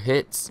 4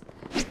 hits.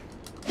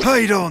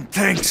 I don't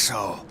think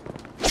so.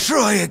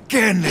 Try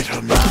again,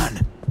 little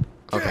man.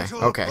 Okay.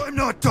 I'm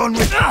not done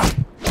with that.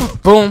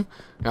 Boom.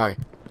 Okay.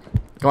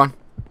 Come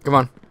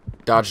on.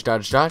 Dodge.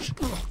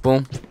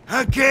 Boom.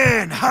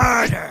 Again,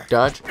 harder.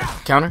 Dodge.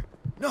 Counter.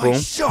 Nice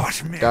Boom.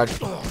 shot, Mary. Dodge.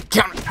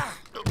 Counter.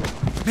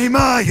 Me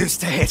ma used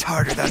to hit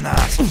harder than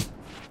that.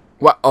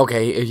 What?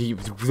 Okay.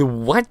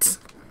 What?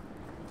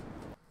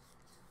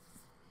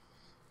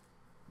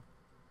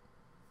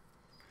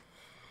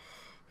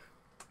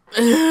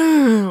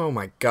 Oh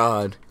my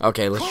god.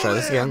 Okay, let's try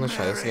this again.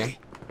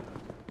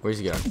 Where's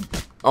he going?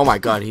 Oh my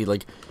god, he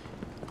like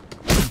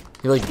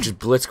just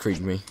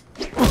blitzkrieged me.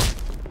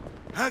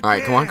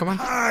 Alright, come on.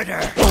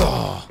 Harder.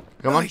 Oh,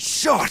 come on. Nice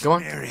shot, come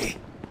on. Mary.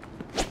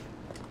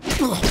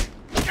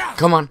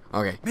 Come on.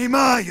 Okay. Me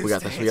ma used We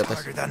got to this. hit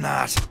harder than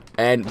that.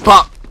 And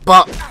bop,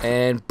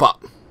 and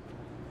bop.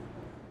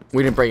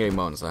 We didn't break any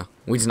bones though.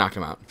 We just knocked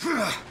him out.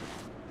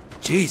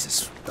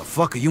 Jesus, the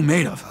fuck are you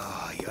made of?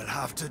 Oh, you'll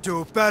have to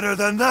do better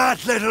than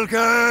that, little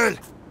girl.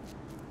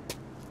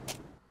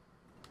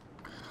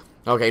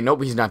 Okay,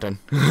 nope, he's not done.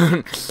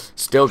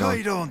 Still going.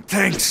 I don't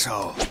think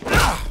so.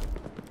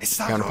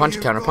 Counter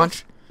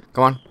punch.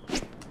 Come on.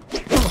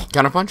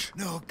 Counter punch.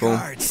 No Boom.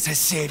 guards to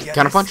save you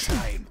Counter this punch.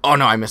 time. Oh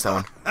no, I missed that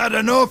one. Had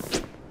enough?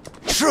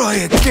 Try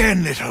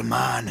again, little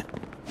man.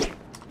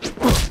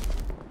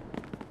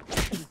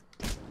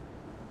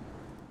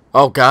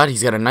 Oh god,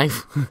 he's got a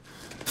knife.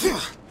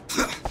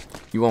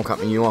 You won't cut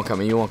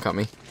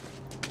me.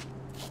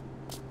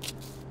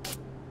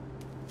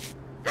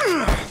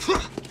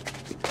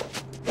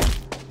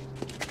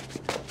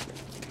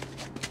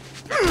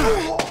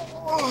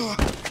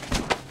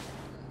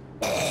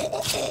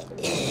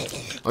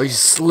 Oh, he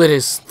slit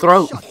his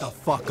throat. Shut the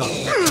fuck up.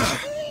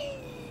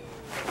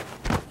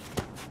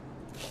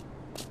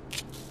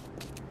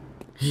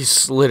 He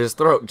slit his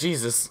throat.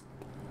 Jesus.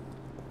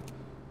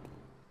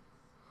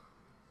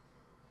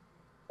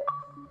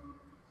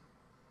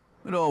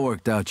 It all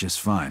worked out just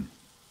fine.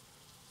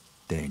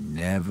 They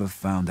never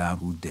found out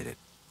who did it.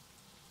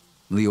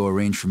 Leo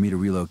arranged for me to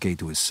relocate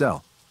to his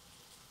cell.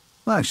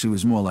 Well, actually, it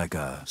was more like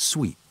a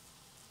suite.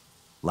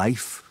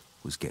 Life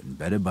was getting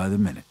better by the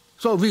minute.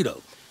 So, Vito,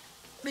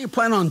 what do you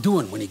plan on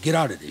doing when you get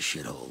out of this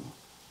shithole?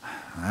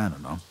 I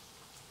don't know.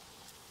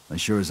 I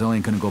sure as hell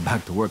ain't gonna go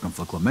back to working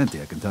for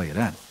Clemente, I can tell you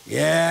that.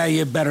 Yeah,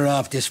 you're better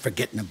off just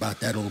forgetting about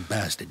that old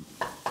bastard.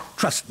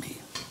 Trust me,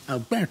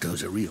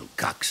 Alberto's a real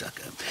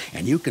cocksucker,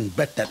 and you can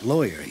bet that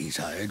lawyer he's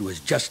hired was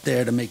just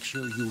there to make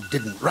sure you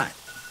didn't rot.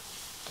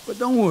 But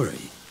don't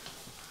worry,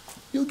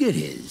 you'll get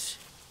his.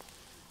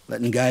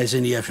 Letting guys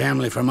into your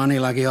family for money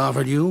like he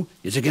offered you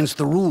is against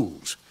the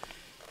rules.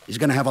 He's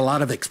gonna have a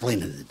lot of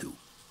explaining to do.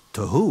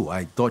 To who?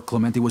 I thought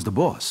Clemente was the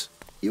boss.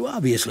 You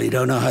obviously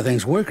don't know how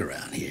things work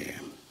around here.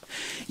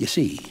 You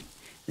see,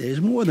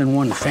 there's more than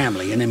one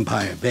family in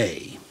Empire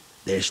Bay.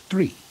 There's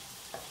 3.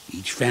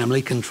 Each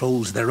family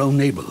controls their own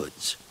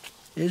neighborhoods.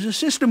 There's a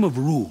system of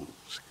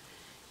rules.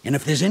 And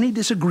if there's any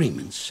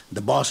disagreements,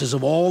 the bosses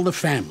of all the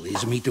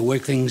families meet to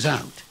work things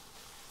out.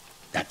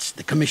 That's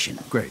the commission.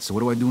 Great, so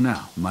what do I do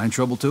now? Am I in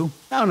trouble too?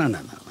 No,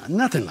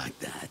 nothing like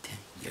that.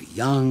 You're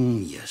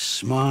young, you're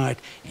smart,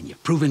 and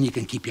you've proven you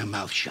can keep your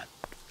mouth shut.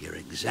 You're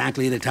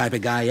exactly the type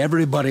of guy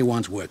everybody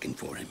wants working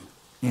for him.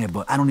 Yeah,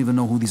 but I don't even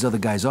know who these other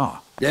guys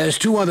are. There's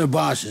 2 other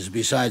bosses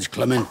besides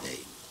Clemente.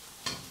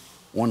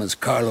 One is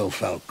Carlo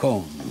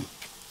Falcone.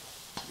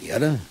 The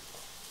other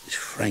is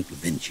Frank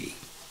Vinci.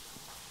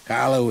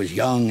 Carlo is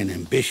young and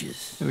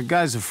ambitious. The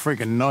guy's a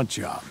freaking nut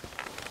job.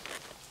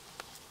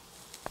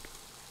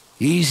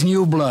 He's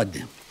new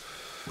blood,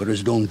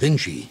 whereas Don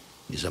Vinci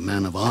is a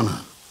man of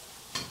honor.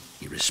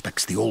 He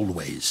respects the old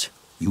ways.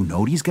 You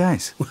know these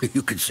guys? Well,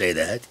 you could say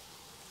that.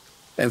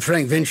 And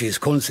Frank Vinci is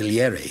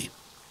consigliere.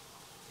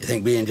 You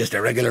think being just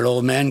a regular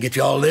old man gets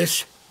you all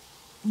this?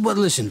 But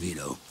listen,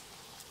 Vito.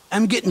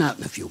 I'm getting out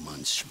in a few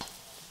months.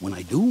 When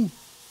I do,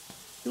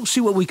 you'll see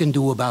what we can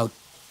do about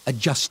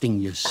adjusting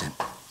your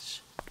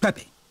sentence.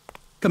 Pepe,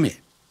 come here.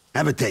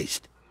 Have a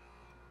taste.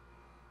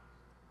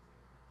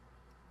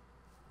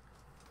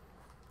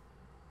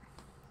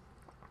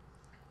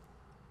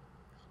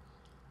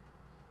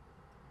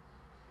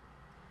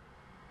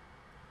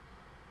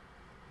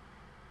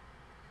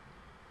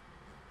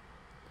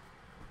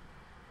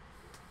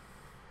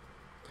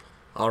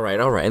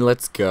 Alright,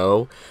 let's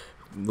go.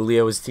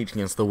 Leo is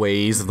teaching us the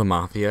ways of the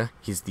Mafia.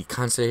 He's the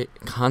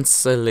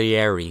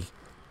consigliere,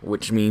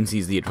 which means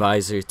he's the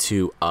advisor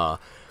to,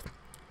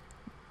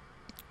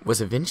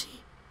 was it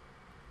Vinci?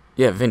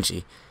 Yeah,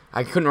 Vinci.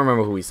 I couldn't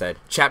remember who he said.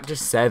 Chapter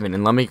 7,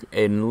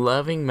 in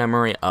loving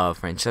memory of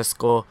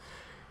Francesco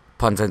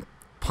Potenza.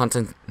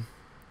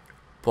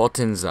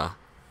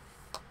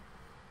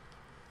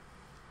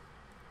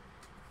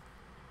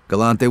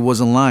 Galante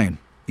wasn't lying.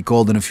 He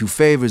called in a few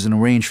favors and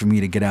arranged for me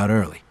to get out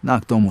early.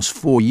 Knocked almost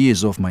 4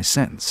 years off my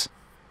sentence.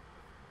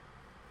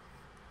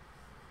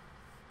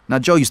 Now,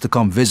 Joe used to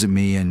come visit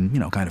me and,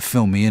 kind of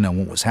fill me in on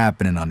what was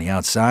happening on the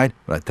outside.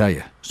 But I tell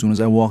you, as soon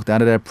as I walked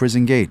out of that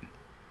prison gate, it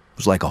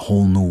was like a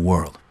whole new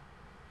world.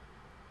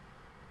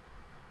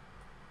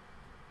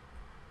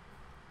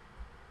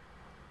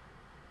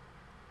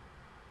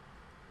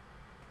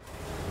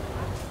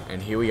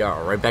 And here we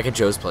are, right back at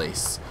Joe's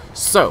place.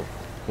 So,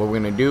 what we're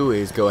going to do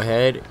is go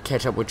ahead,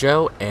 catch up with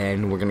Joe,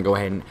 and we're going to go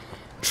ahead and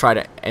try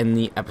to end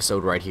the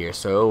episode right here.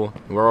 So,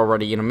 we're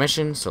already in a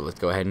mission, so let's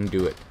go ahead and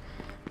do it.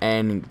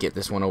 And get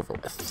this one over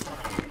with.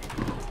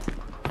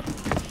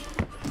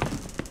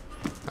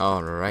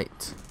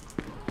 Alright.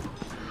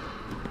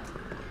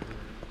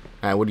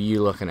 Alright, what are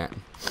you looking at?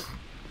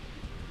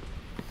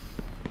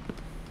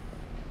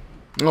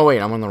 Oh wait,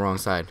 I'm on the wrong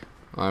side.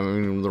 I'm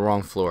on the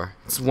wrong floor.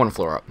 It's one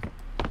floor up.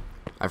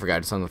 I forgot,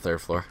 it's on the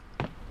 3rd floor.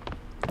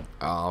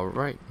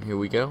 Alright, here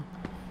we go.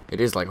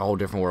 It is like a whole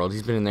different world.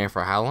 He's been in there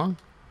for how long?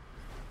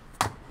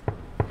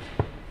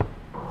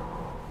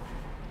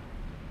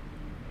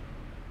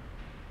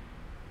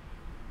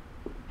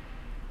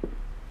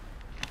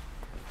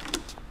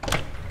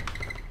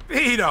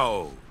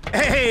 Vito!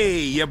 Hey,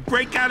 you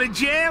break out of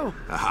jail?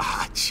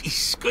 Ah,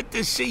 jeez, good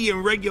to see you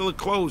in regular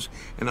clothes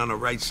and on the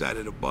right side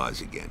of the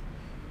bars again.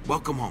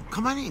 Welcome home.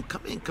 Come on in,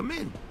 come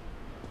in.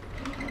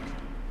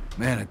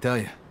 Man, I tell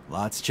you,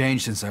 lots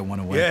changed since I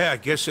went away. Yeah, I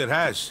guess it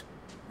has.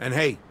 And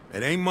hey,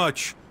 it ain't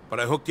much, but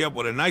I hooked you up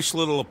with a nice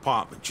little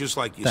apartment, just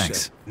like you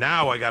Thanks. said.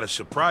 Now I got a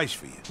surprise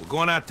for you. We're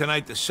going out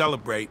tonight to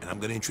celebrate, and I'm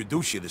going to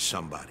introduce you to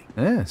somebody.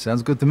 Yeah,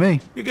 sounds good to me.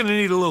 You're going to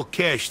need a little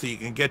cash so you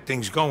can get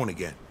things going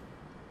again.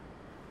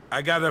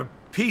 I got a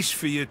piece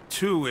for you,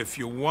 too, if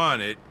you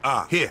want it.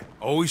 Ah, here.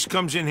 Always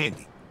comes in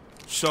handy.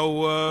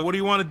 So, what do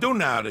you want to do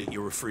now that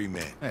you're a free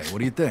man? Hey, what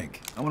do you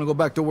think? I want to go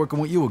back to working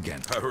with you again.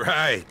 All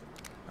right.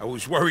 I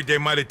was worried they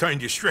might have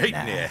turned you straight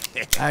in there.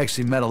 I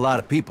actually met a lot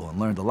of people and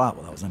learned a lot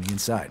while I was on the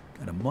inside.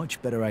 Got a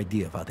much better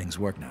idea of how things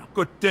work now.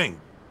 Good thing,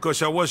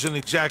 because I wasn't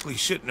exactly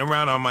sitting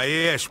around on my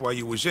ass while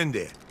you was in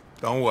there.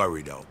 Don't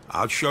worry, though.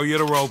 I'll show you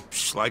the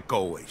ropes, like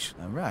always.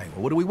 All right,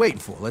 well, what are we waiting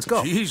for? Let's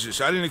go.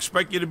 Jesus, I didn't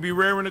expect you to be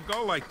raring to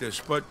go like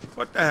this, but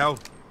what the hell?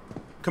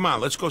 Come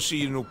on, let's go see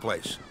your new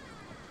place.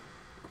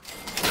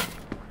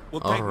 We'll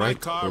take my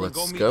car and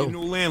go meet your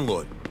new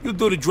landlord. You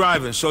do the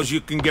driving so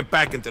you can get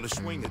back into the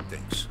swing of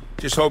things.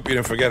 Just hope you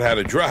didn't forget how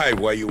to drive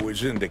while you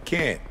was in the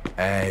camp.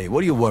 Hey,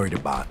 what are you worried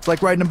about? It's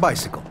like riding a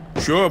bicycle.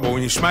 Sure, but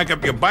when you smack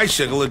up your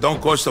bicycle, it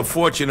don't cost a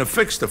fortune to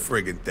fix the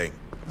friggin' thing.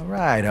 All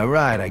right,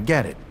 I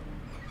get it.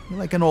 You're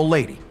like an old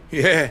lady.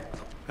 Yeah,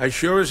 I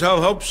sure as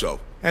hell hope so.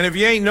 And if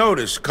you ain't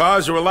noticed,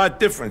 cars are a lot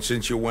different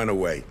since you went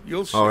away.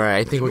 You'll see. All right,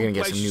 I think we're gonna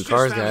get some new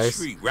cars, guys.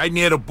 Street, right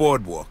near the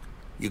boardwalk.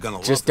 You're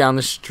gonna just down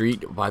the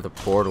street by the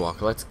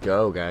boardwalk. Let's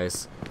go,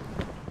 guys.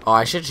 Oh,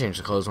 I should change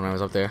the clothes when I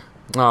was up there.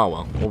 Oh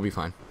well, we'll be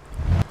fine.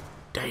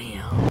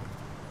 Damn.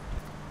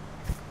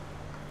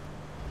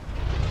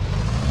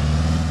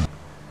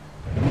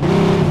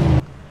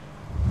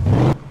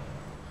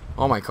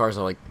 All my cars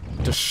are like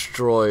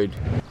destroyed.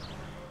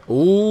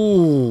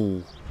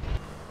 Ooh.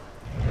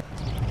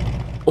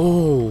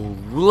 Oh,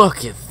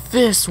 look at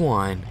this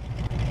one.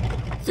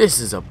 This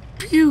is a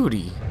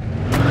beauty.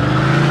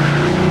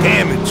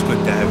 Damn, it's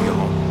good to have you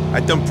home. I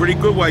done pretty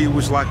good while you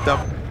was locked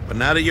up, but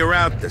now that you're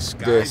out, the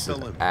sky's the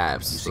limit.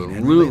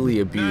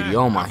 Absolutely a beauty.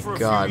 Oh my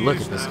God, look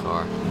at this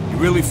car. You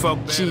really felt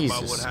bad Jesus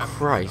about what happened.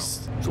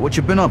 Christ. So what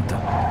you been up to?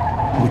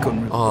 We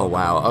couldn't really... Oh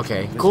wow.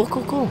 Okay. Cool.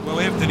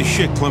 Well, after the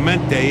shit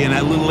Clemente and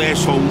that little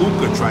asshole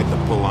Luca tried to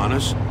pull on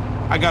us,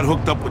 I got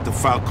hooked up with the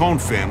Falcone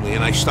family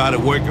and I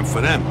started working for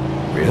them.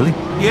 Really?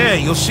 Yeah,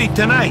 you'll see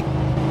tonight.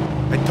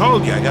 I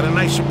told you I got a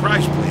nice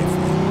surprise plan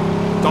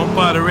for you. Don't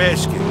bother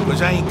asking,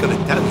 because I ain't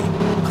gonna tell you.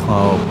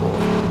 Oh boy.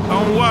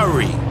 Don't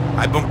worry.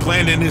 I've been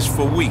planning this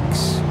for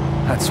weeks.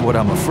 That's what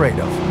I'm afraid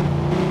of.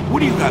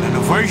 What do you got, an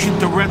aversion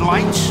to red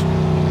lights?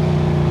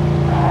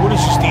 What is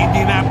this, the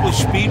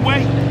Indianapolis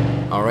Speedway?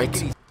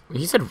 Alright.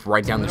 He said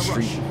right down the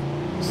street.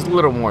 This is a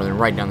little more than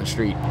right down the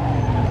street.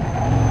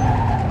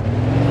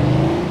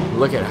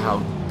 Look at how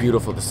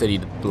beautiful the city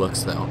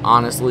looks, though.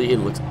 Honestly, it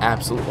looks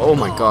absolutely... Oh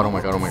my God, oh my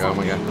God, oh my God, oh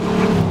my God.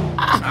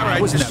 Ah, all right,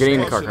 just getting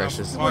into car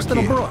crashes.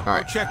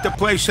 Alright. Check the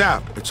place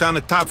out. It's on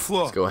the top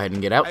floor. Let's go ahead and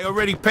get out. I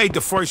already paid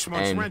the first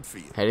month's and rent for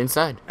you. Head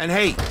inside. And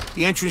hey,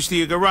 the entrance to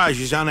your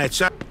garage is on that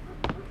side.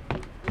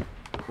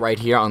 Right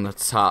here on the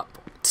top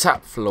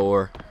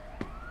floor.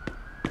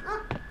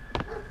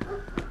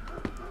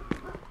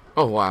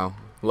 Oh wow.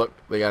 Look,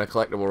 they got a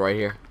collectible right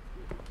here.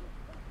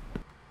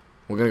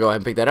 We're gonna go ahead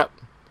and pick that up.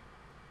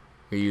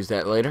 We'll use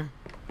that later.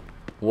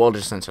 We'll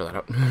just censor that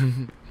out.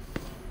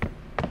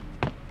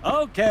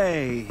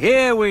 Okay,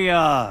 here we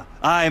are.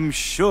 I'm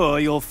sure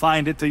you'll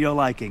find it to your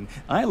liking.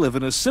 I live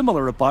in a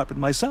similar apartment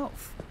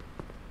myself.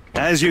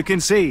 As you can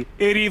see,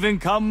 it even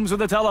comes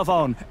with a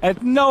telephone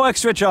at no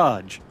extra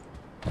charge.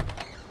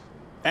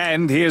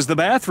 And here's the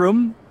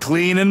bathroom,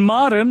 clean and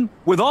modern,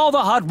 with all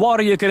the hot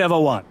water you could ever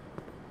want.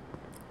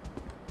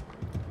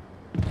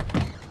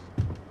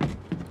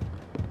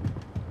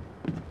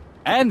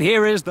 And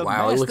here is the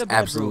wow, it looks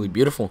absolutely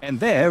beautiful. And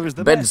there is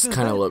the beds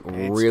kind of look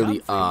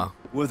really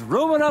with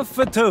room enough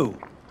for two.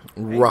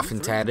 Rough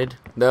and tatted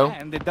though.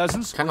 And it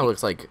doesn't kind of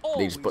looks like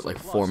they just put like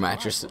 4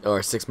 mattresses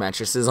or 6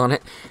 mattresses on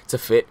it to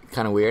fit.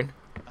 Kind of weird,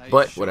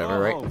 but whatever,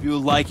 right? You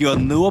like your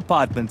new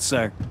apartment,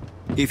 sir?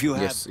 If you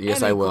have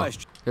yes, I will.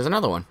 There's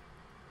another one.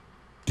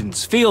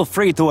 Feel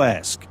free to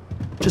ask.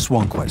 Just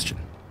one question.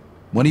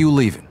 When are you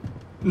leaving?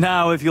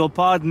 Now, if you'll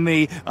pardon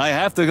me, I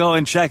have to go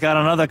and check out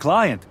another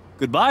client.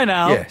 Goodbye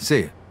now. Yeah, see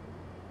you.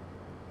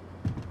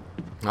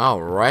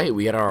 All right,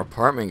 we got our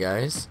apartment,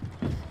 guys.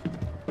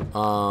 Yeah,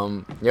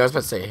 I was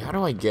about to say, how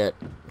do I get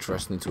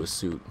dressed into a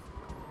suit?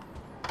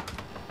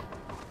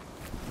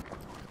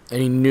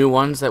 Any new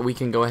ones that we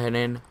can go ahead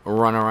and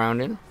run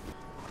around in?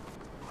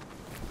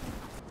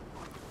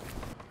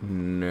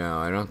 No,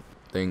 I don't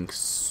think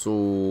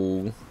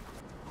so.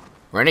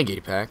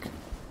 Renegade pack.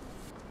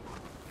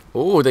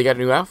 Oh, they got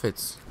new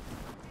outfits.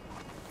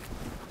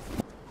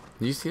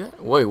 Did you see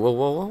that? Wait,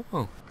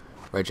 whoa.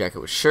 Red jacket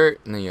with shirt,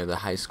 and then you have the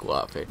high school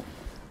outfit.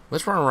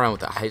 Let's run around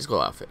with the high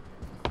school outfit.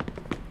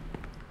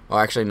 Oh,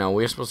 actually, no,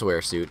 we're supposed to wear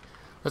a suit.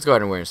 Let's go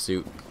ahead and wear a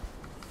suit.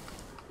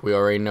 We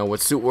already know what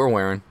suit we're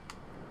wearing.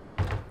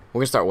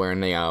 We're gonna start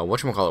wearing the,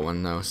 whatchamacallit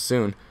one, though,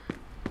 soon.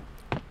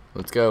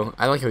 Let's go.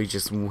 I like how he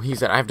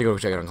said, I have to go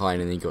check out on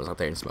client, and then he goes out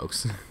there and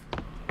smokes.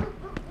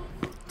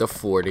 The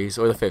 40s,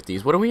 or the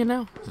 50s. What are we in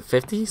now? The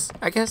 50s,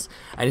 I guess?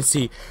 I didn't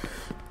see...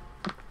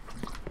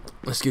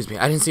 Excuse me,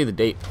 I didn't see the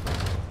date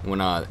when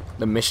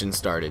the mission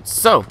started.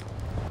 So,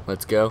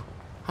 let's go.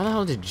 How the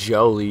hell did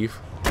Joe leave?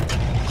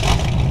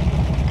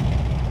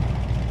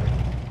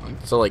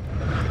 So like,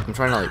 I'm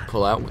trying to like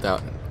pull out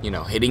without, you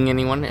know, hitting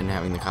anyone and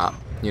having the cop,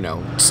 you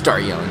know,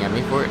 start yelling at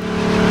me for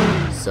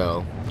it.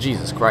 So,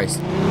 Jesus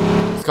Christ.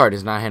 This car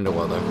does not handle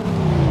well though.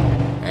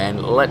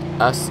 And let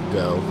us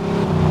go.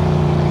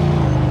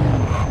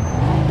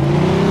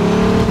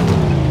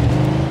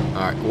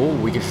 Alright, well,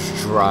 we can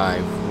just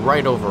drive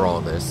right over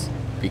all this.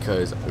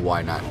 Because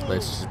why not?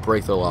 Let's just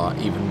break the law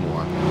even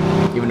more.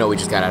 Even though we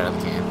just got out of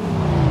the can.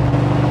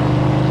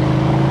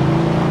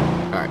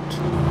 Alright.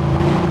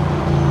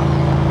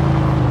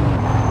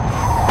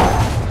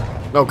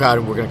 Oh god,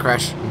 we're gonna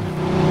crash.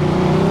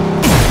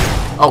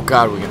 Oh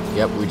god,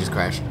 yep, we just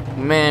crashed.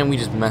 Man, we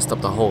just messed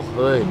up the whole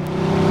hood.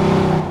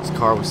 This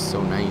car was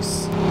so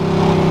nice.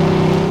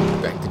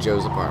 Back to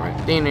Joe's apartment.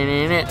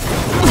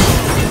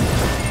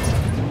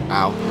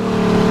 Ow.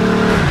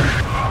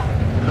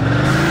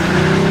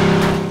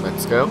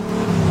 Let's go.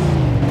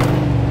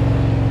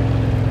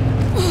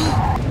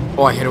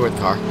 Oh, I hit her with the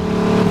car.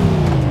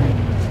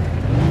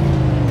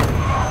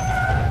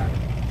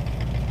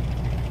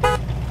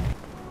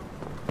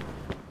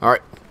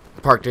 Alright,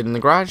 parked it in the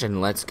garage and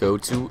let's go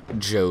to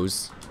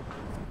Joe's.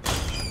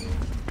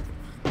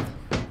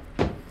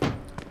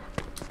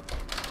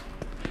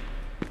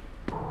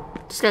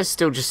 This guy's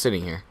still just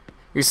sitting here.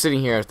 He was sitting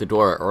here at the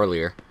door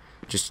earlier,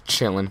 just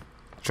chilling,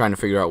 trying to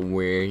figure out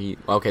where he...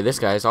 Okay, this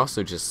guy's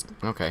also just...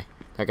 Okay.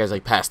 That guy's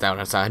like passed out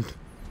outside.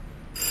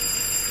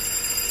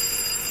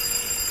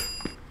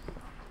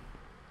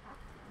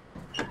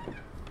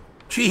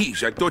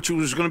 Jeez, I thought you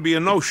was gonna be a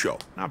no-show.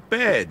 Not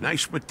bad,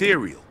 nice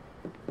material.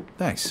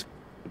 Thanks.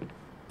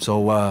 So,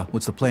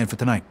 what's the plan for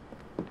tonight?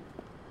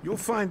 You'll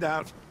find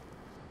out.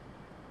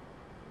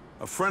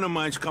 A friend of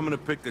mine's coming to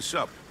pick us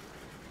up.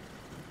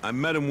 I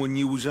met him when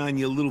you was on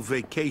your little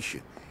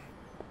vacation.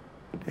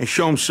 And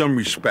show him some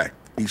respect.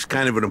 He's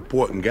kind of an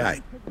important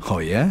guy. Oh,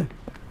 yeah?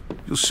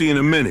 You'll see in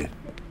a minute.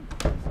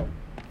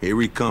 Here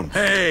he comes.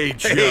 Hey,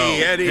 Joe.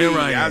 Hey, Eddie. Here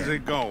I How's am.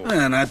 it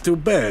going? Not too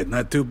bad,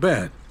 not too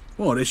bad.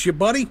 Oh, this your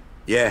buddy?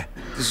 Yeah,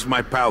 this is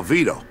my pal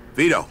Vito.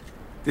 Vito,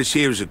 this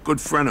here is a good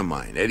friend of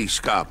mine, Eddie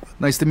Scarpa.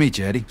 Nice to meet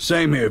you, Eddie.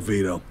 Same here,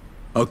 Vito.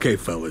 Okay,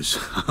 fellas,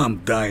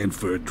 I'm dying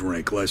for a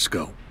drink. Let's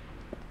go.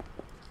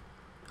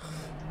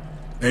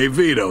 Hey,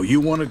 Vito,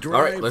 you want to drive?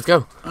 All right, let's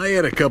go. I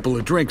had a couple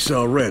of drinks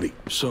already,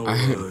 so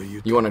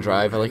you want to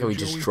drive? I like how we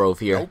just drove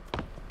here.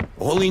 Nope.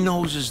 All he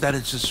knows is that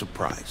it's a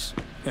surprise.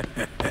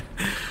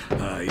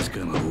 He's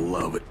gonna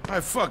love it. I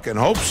fucking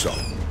hope so.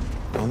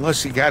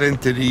 Unless he got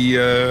into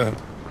the,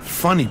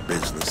 funny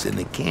business in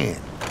the can.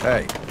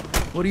 Hey,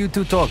 what are you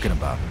two talking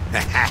about?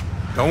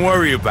 Don't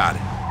worry about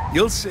it.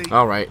 You'll see.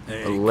 All right,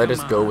 Hey, let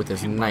us go on. with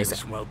this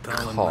nice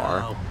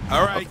car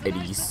All right, of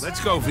Eddie's.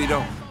 let's go,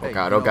 Vito. Oh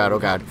god, oh god, oh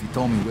god. If you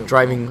told me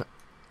Driving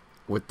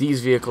with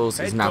these vehicles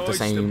is Head not the towards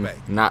the same. bay.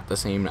 Not the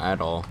same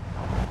at all.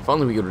 If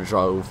only we could have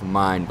drove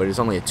mine, but it's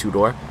only a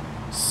 2-door,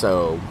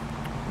 so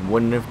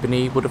wouldn't have been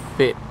able to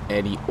fit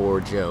Eddie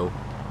or Joe.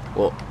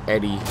 Well,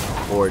 Eddie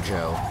or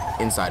Joe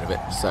inside of it.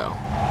 So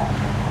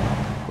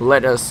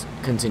let us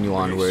continue Okay,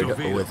 onward so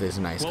Vito, with this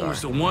nice what car.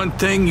 was the one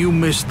thing you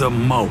missed the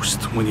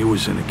most when you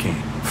was in the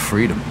camp?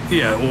 Freedom.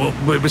 Yeah, well,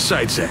 but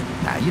besides that.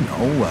 You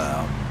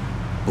know,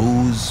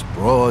 booze,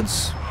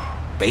 broads,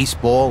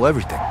 baseball,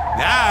 everything.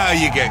 Now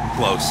you're getting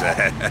closer.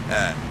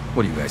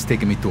 What are you guys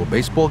taking me to a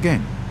baseball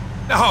game?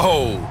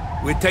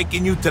 No, we're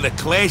taking you to the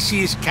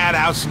classiest cat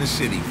house in the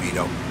city,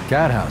 Vito.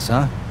 Cat house,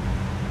 huh?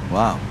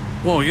 Wow.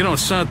 Whoa, you don't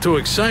sound too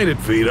excited,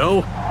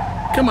 Vito.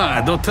 Come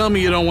on, don't tell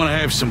me you don't want to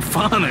have some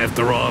fun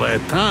after all that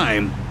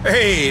time.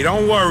 Hey,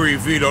 don't worry,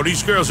 Vito.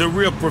 These girls are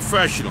real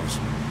professionals.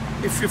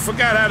 If you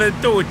forgot how to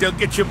do it, they'll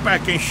get you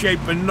back in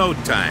shape in no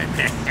time.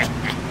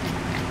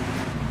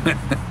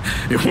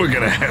 If we're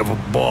gonna have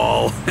a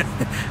ball.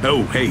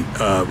 Oh, hey,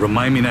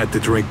 remind me not to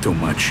drink too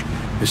much.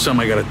 There's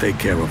something I gotta take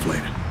care of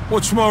later.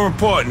 What's more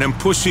important than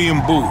pussy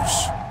and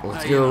booze?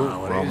 Let's You go. know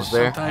how it We're is. almost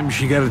there.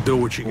 Sometimes you gotta do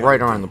what you gotta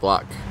Right around the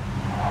block.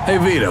 Hey,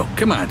 Vito,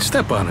 come on,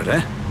 step on it,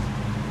 eh?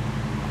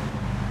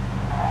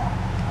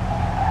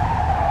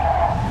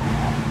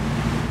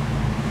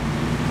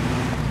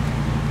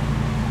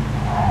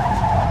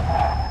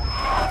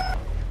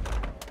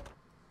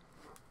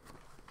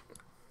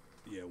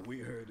 Yeah, we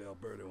heard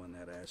Alberto and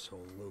that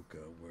asshole Luca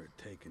were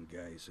taking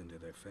guys into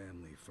their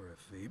family for a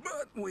fee,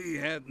 but we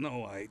had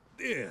no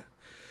idea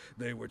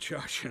they were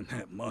charging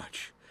that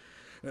much.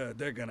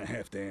 They're gonna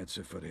have to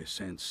answer for their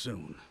sins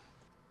soon.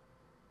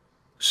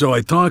 So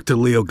I talked to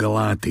Leo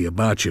Galante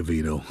about you,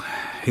 Vito.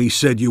 He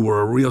said you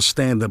were a real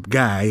stand-up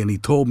guy, and he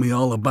told me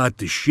all about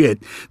the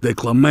shit that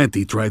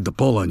Clemente tried to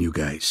pull on you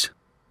guys.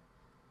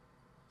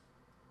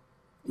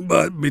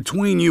 But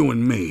between you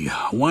and me,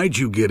 why'd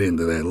you get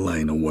into that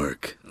line of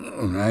work?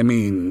 I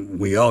mean,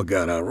 we all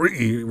got our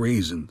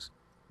reasons.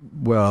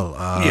 Well,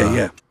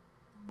 Yeah.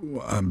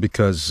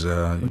 because,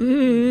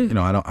 you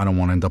know, I don't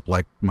want to end up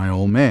like my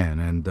old man,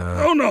 and,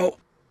 Oh, no.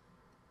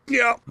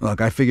 Yeah.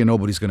 Look, I figure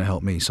nobody's gonna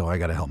help me, so I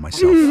gotta help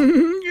myself.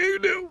 You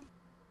do.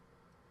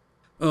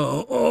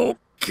 Oh,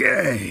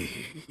 okay.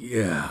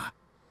 Yeah.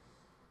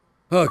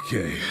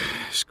 Okay,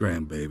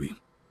 scram, baby.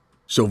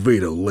 So,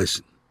 Vito,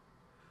 listen.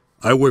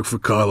 I work for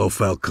Carlo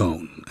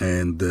Falcone,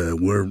 and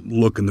we're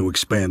looking to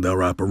expand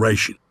our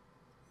operation.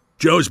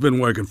 Joe's been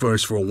working for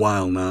us for a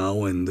while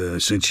now,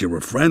 and since you're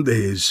a friend of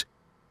his,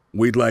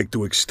 we'd like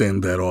to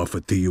extend that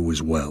offer to you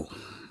as well.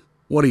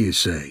 What do you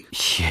say?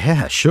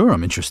 Yeah, sure,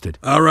 I'm interested.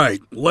 All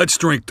right, let's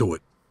drink to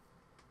it.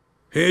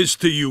 Here's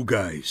to you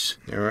guys.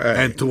 All right.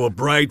 And to a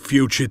bright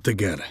future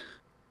together.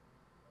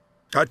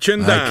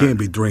 Touching I down. can't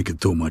be drinking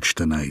too much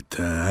tonight.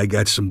 I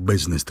got some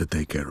business to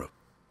take care of.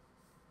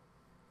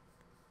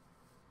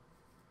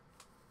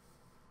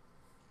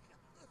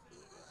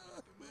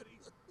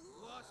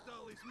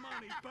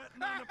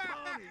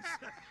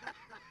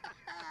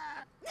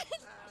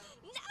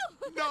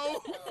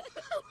 No.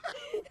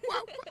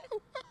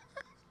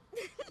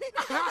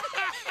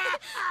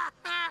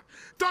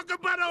 Talk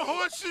about a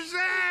horse's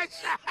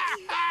ass.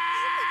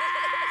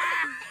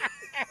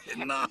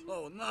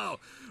 No,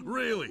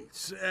 really.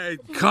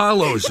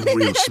 Carlo's a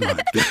real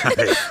smart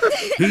guy.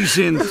 He's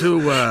into,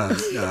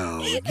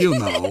 you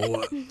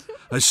know,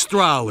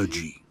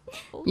 astrology.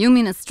 You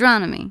mean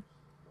astronomy?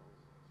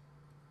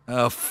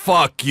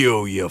 Fuck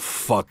you, you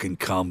fucking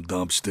cum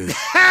dumpster.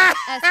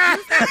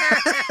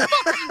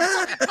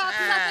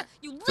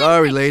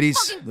 Sorry,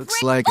 ladies.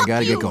 Looks like I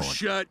gotta get going.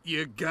 Shut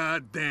your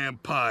goddamn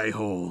pie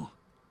hole.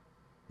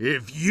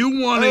 If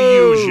you want to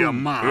use your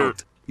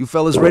mouth... You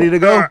fellas ready to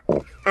go?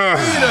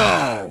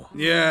 Vito!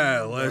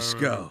 Yeah, let's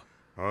go.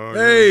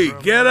 Hey,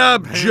 get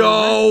up,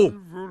 Joe!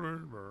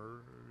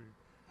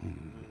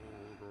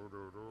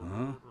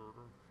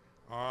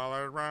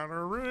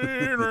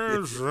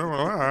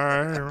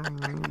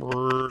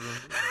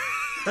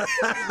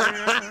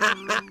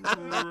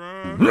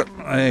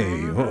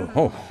 Hey,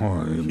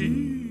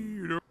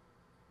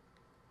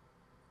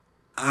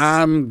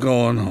 I'm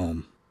going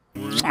home.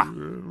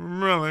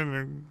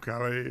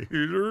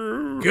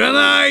 Good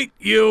night,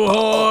 you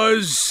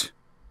whores!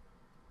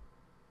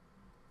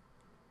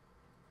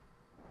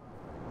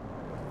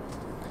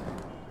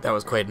 That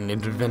was quite an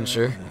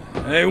adventure.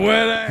 Hey,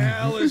 where the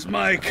hell is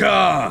my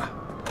car?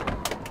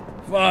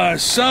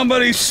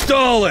 Somebody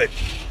stole it!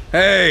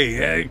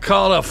 Hey,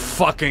 call the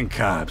fucking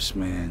cops,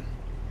 man.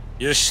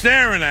 You're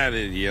staring at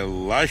it, you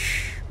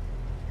lush.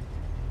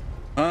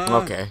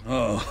 Okay.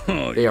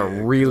 They are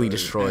really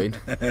destroyed.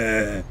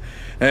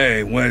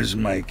 Hey, where's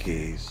my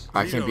keys?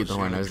 I can't beat the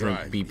horn. I was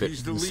gonna beep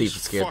it and see if it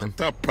scared them.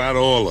 Up at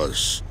all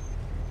us.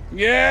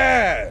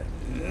 Yeah,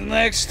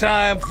 next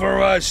time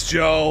for us,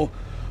 Joe.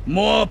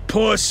 More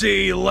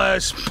pussy,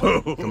 less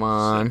poo. Come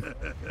on.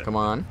 Come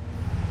on.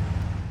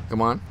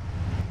 Come on.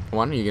 Come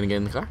on, are you gonna get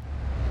in the car?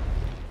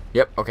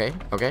 Yep, okay,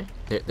 okay.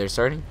 They're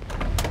starting.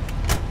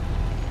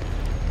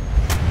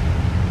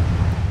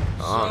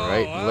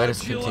 Alright, let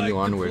us continue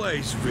onward.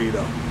 Place,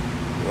 Vito?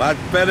 A lot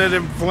better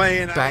than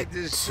playing Back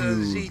to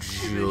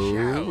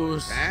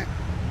Joe's.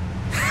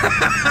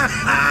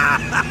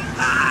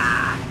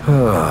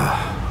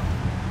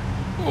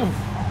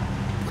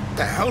 What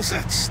the hell's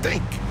that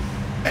stink?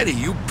 Eddie,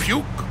 you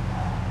puke?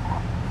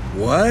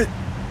 What?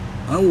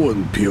 I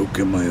wouldn't puke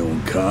in my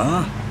own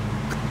car.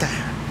 What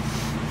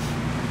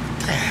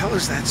the hell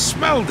is that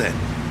smell then?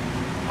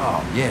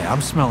 Oh, yeah,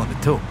 I'm smelling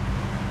it too.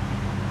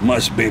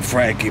 Must be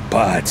Frankie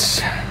Potts.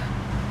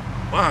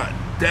 What?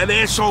 That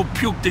asshole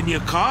puked in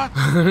your car?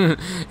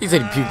 He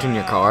said he puked in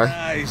your car.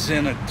 He's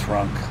in a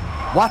trunk.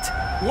 What?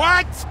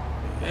 What?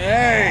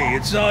 Hey,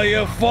 it's all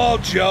your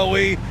fault,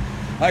 Joey.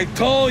 I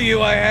told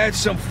you I had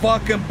some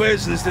fucking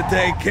business to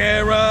take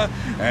care of,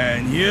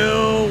 and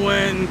you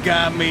went and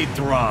got me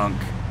drunk.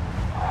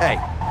 Hey,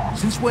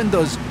 since when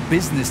does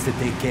business to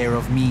take care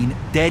of mean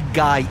dead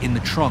guy in the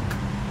trunk?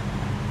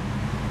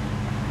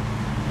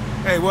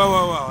 Hey,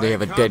 whoa. They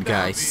have a dead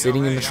guy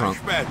sitting in the trunk,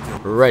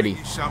 ready.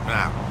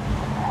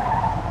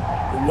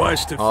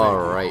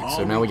 Alright,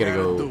 so now we gotta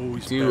go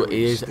do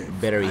is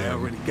bury him.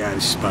 already got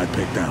his spot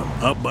picked out.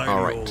 Up by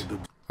Alright,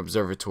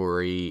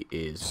 observatory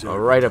is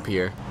right up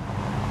here.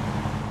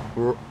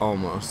 We're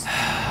almost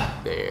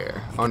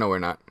there. Oh no, we're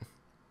not.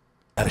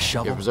 Got a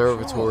shovel? The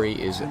observatory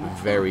is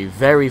very,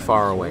 very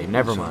far away.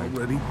 Never mind.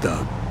 Already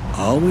dug.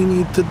 All we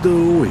need to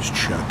do is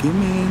chuck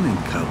him in and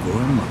cover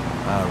him up.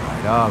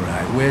 All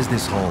right. Where's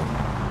this hole?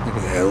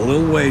 Yeah, a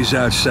little ways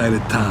outside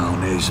of town,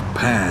 there's a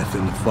path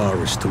in the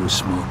forest to a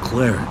small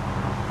clearing.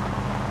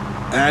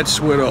 That's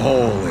where the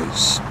hole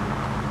is.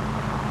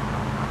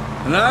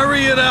 And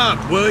hurry it up,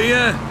 will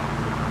ya?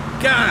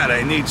 God,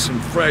 I need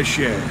some fresh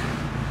air.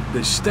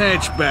 The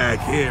stench back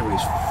here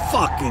is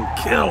fucking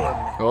killing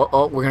me.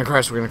 Oh, we're gonna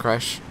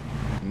crash.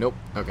 Nope,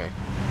 okay.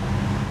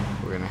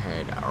 We're gonna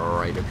head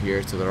right up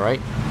here to the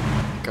right.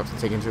 Cops are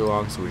taking too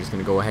long, so we're just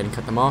gonna go ahead and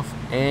cut them off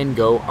and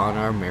go on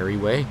our merry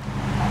way.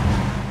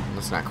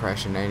 Let's not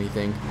crash into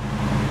anything.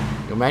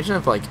 Imagine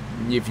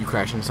if you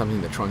crash into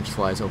something, the trunk just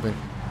flies open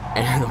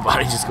and the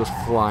body just goes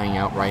flying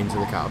out right into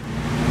the cop.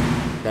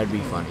 That'd be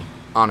funny,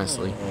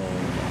 honestly.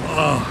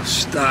 Oh,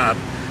 stop.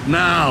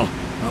 Now,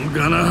 I'm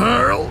gonna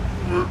hurl.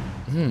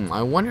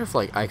 I wonder if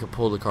I could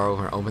pull the car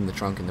over and open the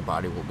trunk and the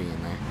body will be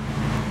in there.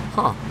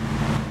 Huh.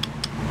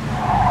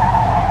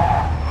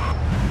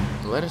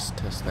 Let us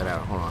test that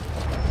out. Hold on.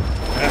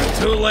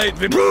 Too late.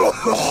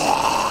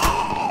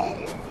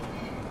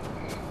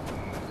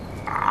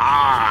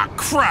 Ah,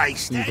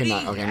 Christ! You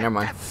cannot. Okay, never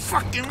mind.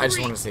 I just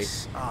want to see.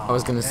 I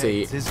was gonna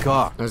say. It's his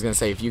car. I was gonna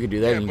say if you could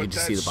do that and you could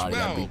just see the body,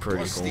 that'd be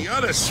pretty cool. The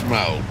other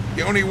smell.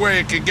 The only way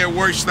it could get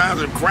worse now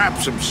than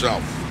craps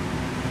himself.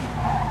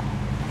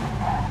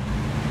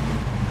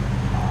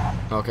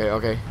 Okay.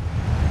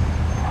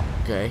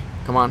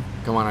 Come on.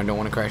 I don't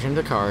want to crash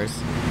into cars.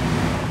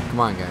 Come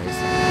on, guys.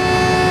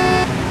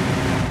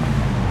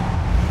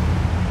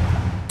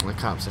 The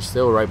cops are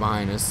still right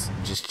behind us,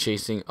 just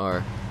chasing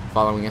or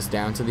following us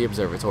down to the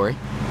observatory.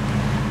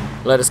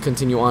 Let us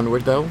continue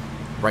onward, though.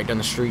 Right down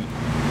the street.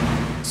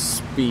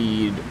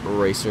 Speed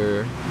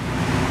racer.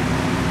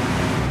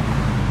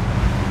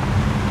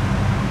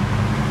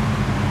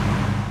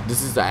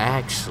 This is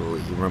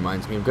actually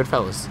reminds me of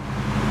Goodfellas.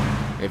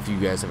 If you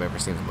guys have ever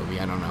seen the movie,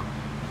 I don't know.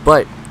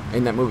 But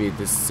in that movie,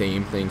 the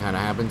same thing kind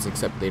of happens,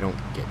 except they don't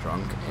get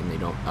drunk and they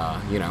don't,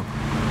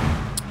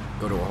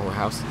 go to a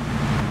whorehouse.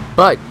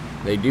 But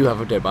they do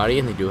have a dead body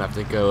and they do have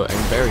to go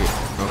and bury it.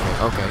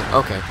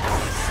 Okay.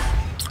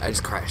 I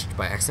just crashed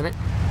by accident.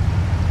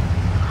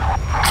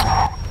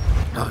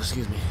 Oh,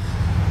 excuse me.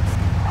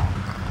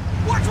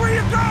 Watch where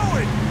you're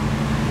going!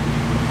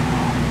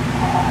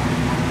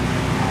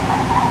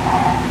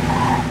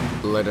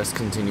 Let us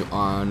continue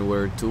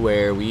onward to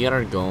where we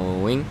are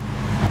going.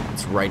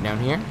 It's right down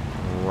here.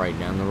 Right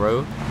down the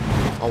road.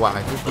 Oh wow,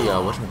 I think the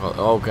whatchamacallit.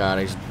 Oh god,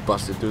 I just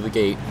busted through the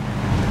gate.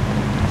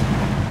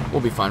 We'll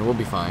be fine.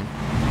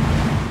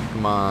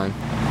 Come on.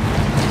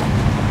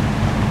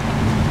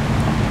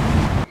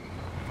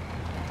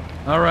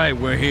 Alright,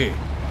 we're here.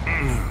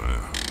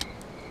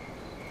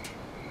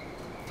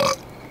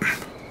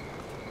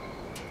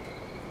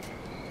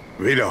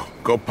 Vito,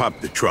 go pop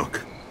the trunk.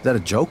 Is that a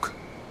joke?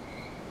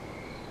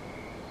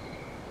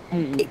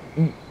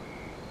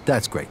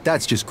 That's great.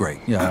 That's just great.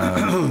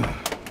 Yeah.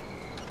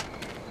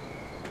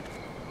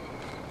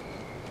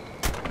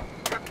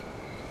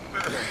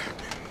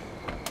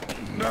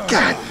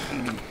 God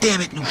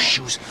damn it, new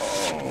shoes.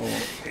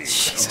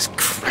 Jesus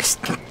Christ.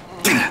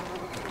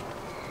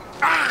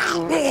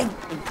 Oh,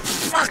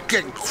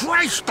 fucking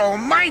Christ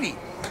almighty!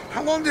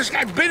 How long this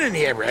guy been in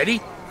here,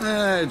 Eddie?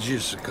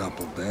 Just a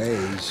couple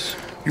days.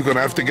 You're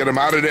gonna have to get him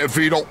out of there,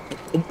 Vito.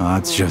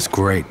 That's just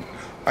great.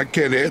 I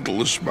can't handle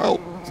the smell.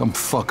 Some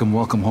fucking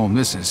welcome home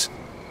this is.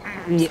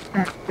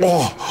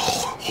 Whoa!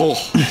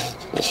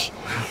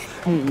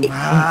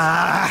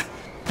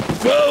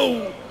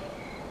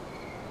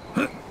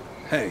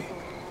 Hey,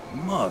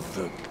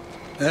 mother.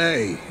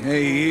 Hey,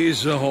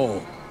 here's a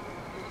hole.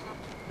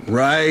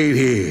 Right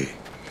here.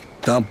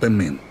 Dump him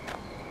in.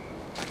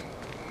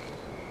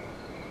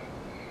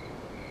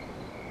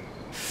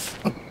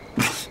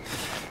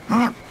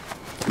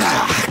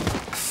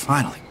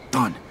 Finally,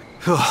 done.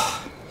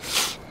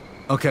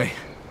 Okay.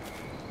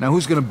 Now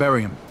who's gonna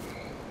bury him?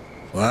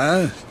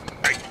 What?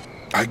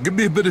 Give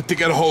me a minute to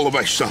get a hold of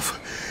myself.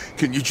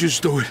 Can you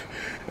just do it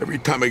Every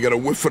time I get a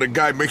whiff of the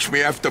guy, makes me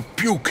have to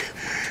puke.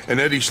 And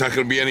Eddie's not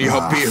gonna be any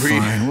help here.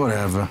 Fine,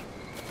 whatever.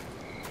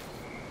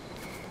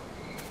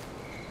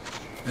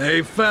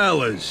 Hey,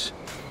 fellas.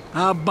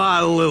 How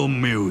about a little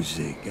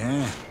music,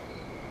 eh?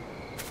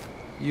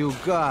 You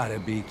gotta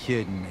be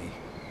kidding me.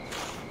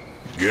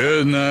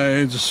 Good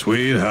night,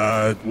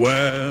 sweetheart.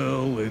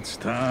 Well, it's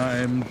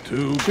time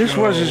to This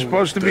wasn't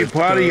supposed to be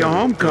part of your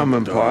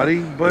homecoming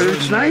party, but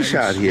it's nice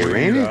out here,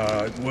 ain't it?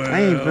 I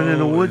ain't been in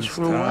the woods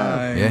for a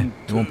while. Yeah?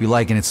 You won't be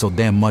liking it so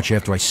damn much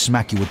after I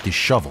smack you with this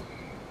shovel.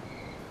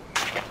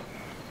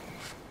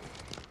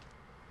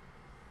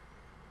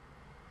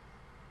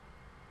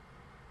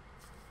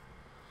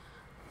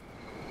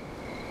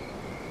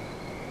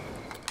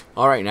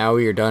 Alright, now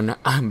we are done.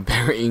 I'm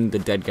burying the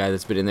dead guy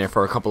that's been in there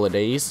for a couple of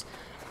days.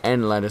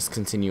 And let us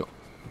continue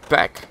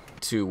back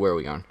to where are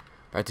we going?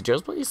 Back to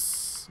Joe's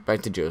place?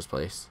 Back to Joe's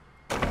place.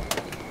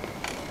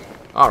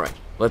 Alright,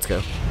 let's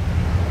go.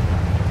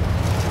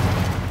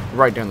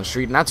 Right down the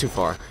street, not too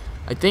far.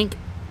 I think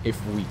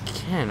if we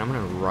can, I'm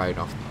gonna ride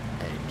off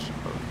the edge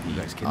of the You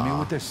guys kidding me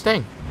with this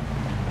thing.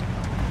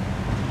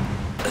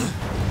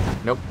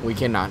 Nope, we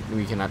cannot.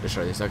 We cannot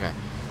destroy this. Okay.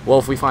 Well,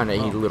 if we find a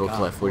little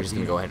cliff, we're just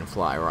gonna go ahead and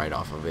fly right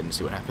off of it and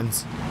see what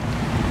happens.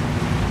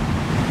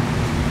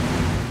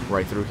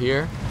 Right through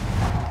here.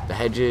 The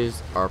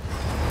hedges are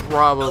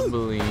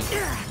probably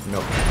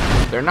nope.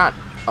 They're not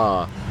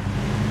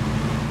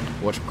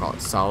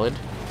whatchamacallit, solid.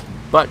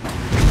 But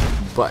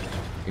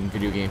in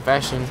video game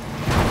fashion,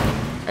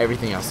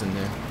 everything else in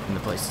the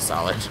place is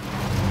solid.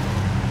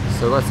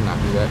 So let's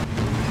not do that.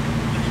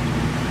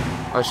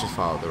 Let's just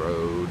follow the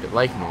road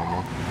like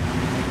normal.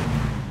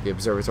 The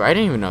observatory. I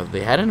didn't even know that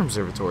they had an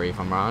observatory, if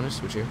I'm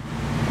honest with you.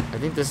 I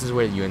think this is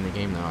where you end the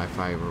game, though, if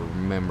I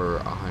remember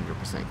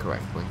 100%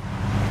 correctly.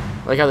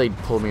 Like how they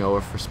pulled me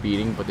over for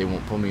speeding, but they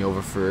won't pull me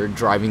over for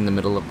driving the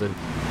middle of the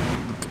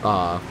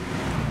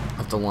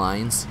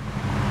lines.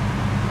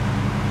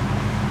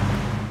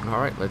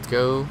 Alright, let's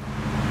go.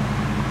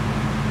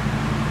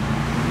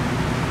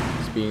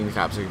 Speeding, the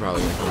cops are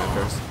probably gonna come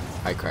after us.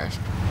 I crashed.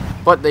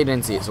 But they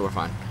didn't see it, so we're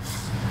fine.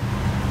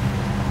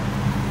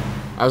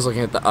 I was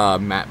looking at the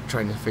map,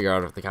 trying to figure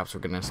out if the cops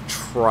were going to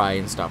try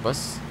and stop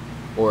us,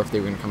 or if they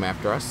were going to come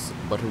after us.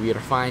 But who we had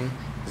to find,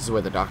 this is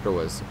where the doctor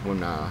was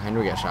when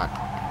Henry got shot.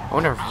 I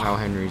wonder how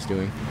Henry's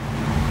doing.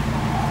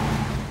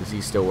 Is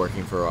he still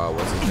working for,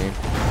 what's his name?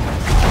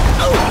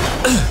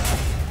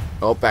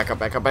 Oh, back up,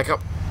 back up, back up.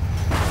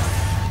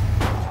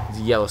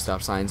 The yellow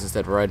stop signs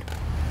instead of red.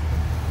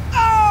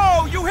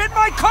 Oh, you hit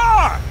my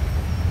car!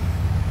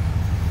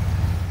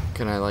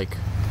 Can I, like...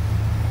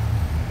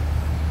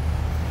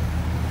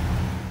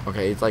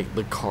 Okay, it's like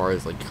the car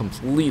is like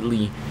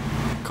completely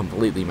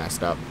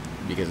messed up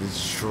because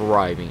it's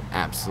driving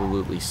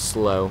absolutely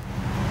slow.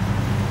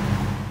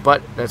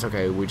 But that's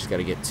okay, we just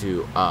gotta get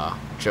to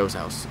Joe's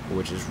house,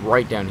 which is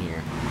right down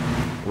here.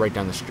 Right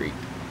down the street.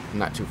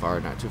 Not too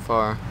far, not too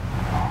far.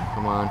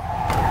 Come on.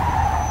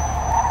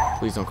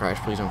 Please don't crash,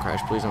 please don't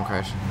crash, please don't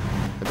crash.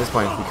 At this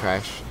point, if we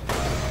crash,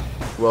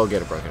 we'll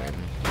get a broken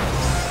engine.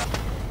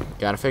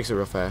 Gotta fix it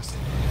real fast.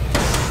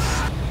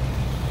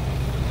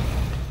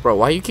 Bro,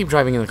 why you keep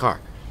driving in the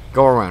car?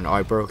 Go around. Oh,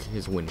 I broke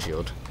his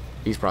windshield.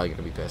 He's probably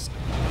gonna be pissed.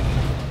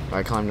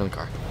 I climbed in the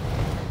car.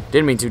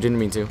 Didn't mean to, didn't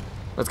mean to.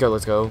 Let's go,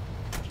 let's go.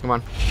 Come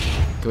on.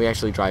 Can we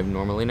actually drive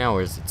normally now,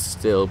 or is it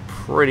still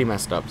pretty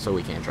messed up so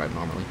we can't drive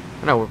normally?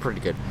 No, we're pretty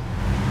good.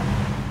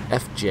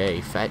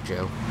 FJ, Fat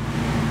Joe.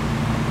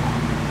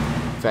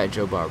 Fat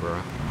Joe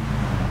Barbara.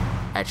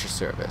 At your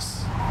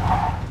service.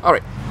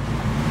 Alright.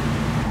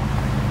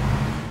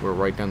 We're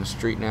right down the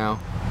street now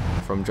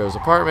from Joe's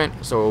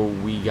apartment, so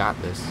we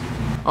got this.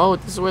 Oh,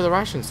 this is where the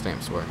ration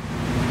stamps were.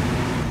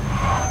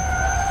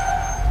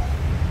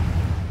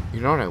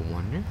 You know what I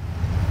wonder?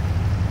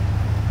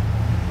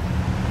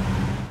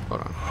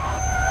 Hold on.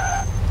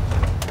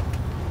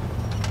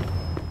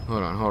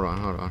 Hold on, hold on,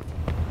 hold on.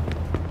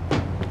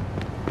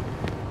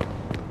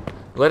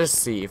 Let us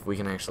see if we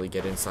can actually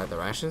get inside the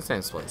ration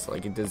stamps place.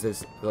 Like, does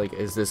this, like,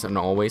 is this an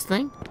always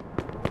thing?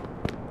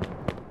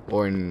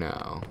 Or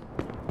no?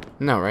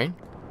 No, right?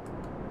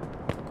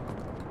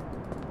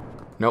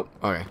 Nope.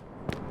 Okay.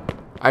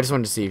 I just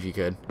wanted to see if you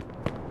could.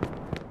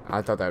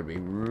 I thought that would be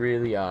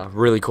really,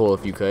 really cool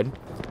if you could.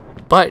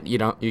 But you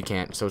don't. You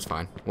can't. So it's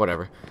fine.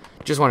 Whatever.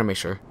 Just want to make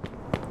sure.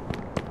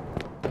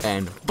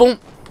 And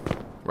boom,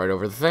 right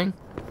over the thing.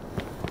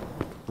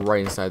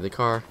 Right inside the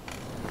car.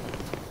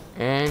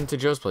 And to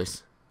Joe's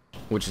place,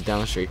 which is down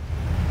the street.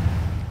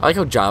 I like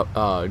how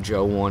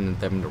Joe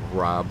wanted them to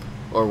rob,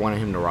 or wanted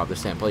him to rob the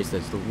stamp place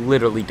that's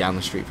literally down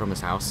the street from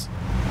his house.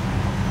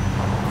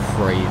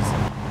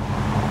 Crazy.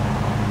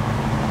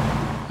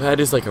 That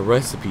is like a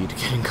recipe to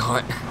getting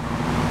caught.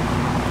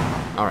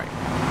 Alright.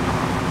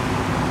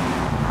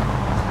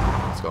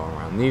 Let's go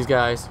around these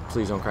guys.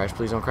 Please don't crash,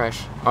 please don't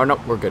crash. Oh, no,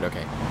 we're good,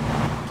 okay.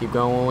 Keep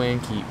going,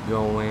 keep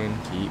going,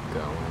 keep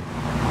going.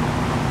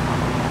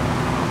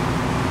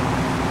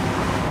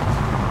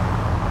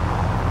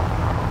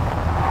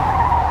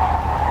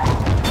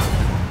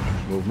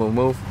 Move, move,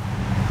 move.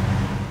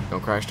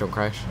 Don't crash, don't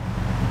crash.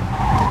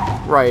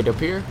 right up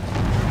here.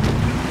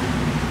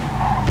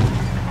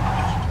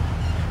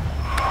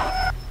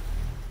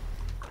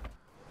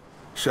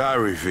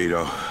 Sorry,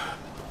 Vito.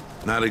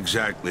 Not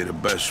exactly the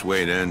best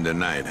way to end the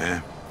night,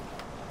 huh?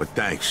 But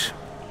thanks.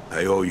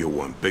 I owe you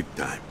one, big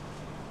time.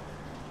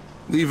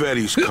 Leave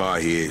Eddie's car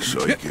here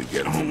so he can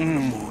get home in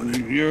the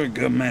morning. You're a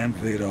good man,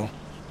 Vito.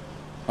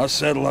 I'll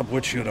settle up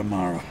with you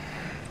tomorrow.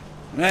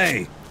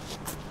 Hey,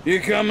 you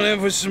coming in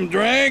for some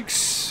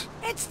drinks?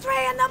 It's 3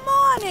 in the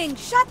morning.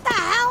 Shut the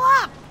hell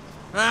up.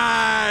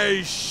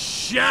 Hey,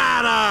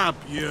 shut up,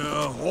 you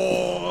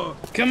whore.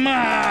 Come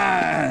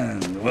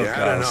on. You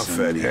had enough,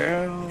 Eddie.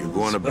 You're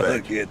going to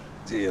bed.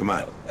 Come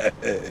on.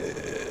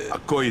 I'll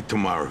call you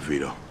tomorrow,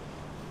 Vito.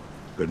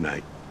 Good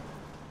night.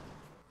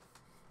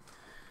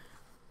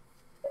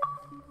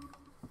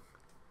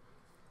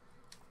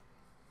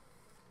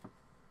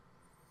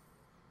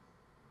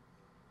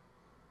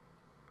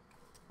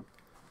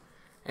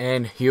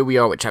 And here we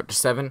are with chapter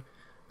 7.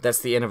 That's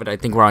the end of it. I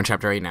think we're on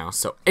chapter 8 now.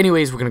 So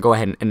anyways, we're going to go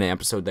ahead and end the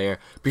episode there.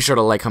 Be sure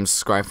to like, comment,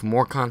 subscribe for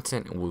more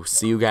content. And we'll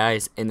see you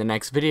guys in the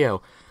next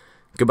video.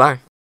 Goodbye.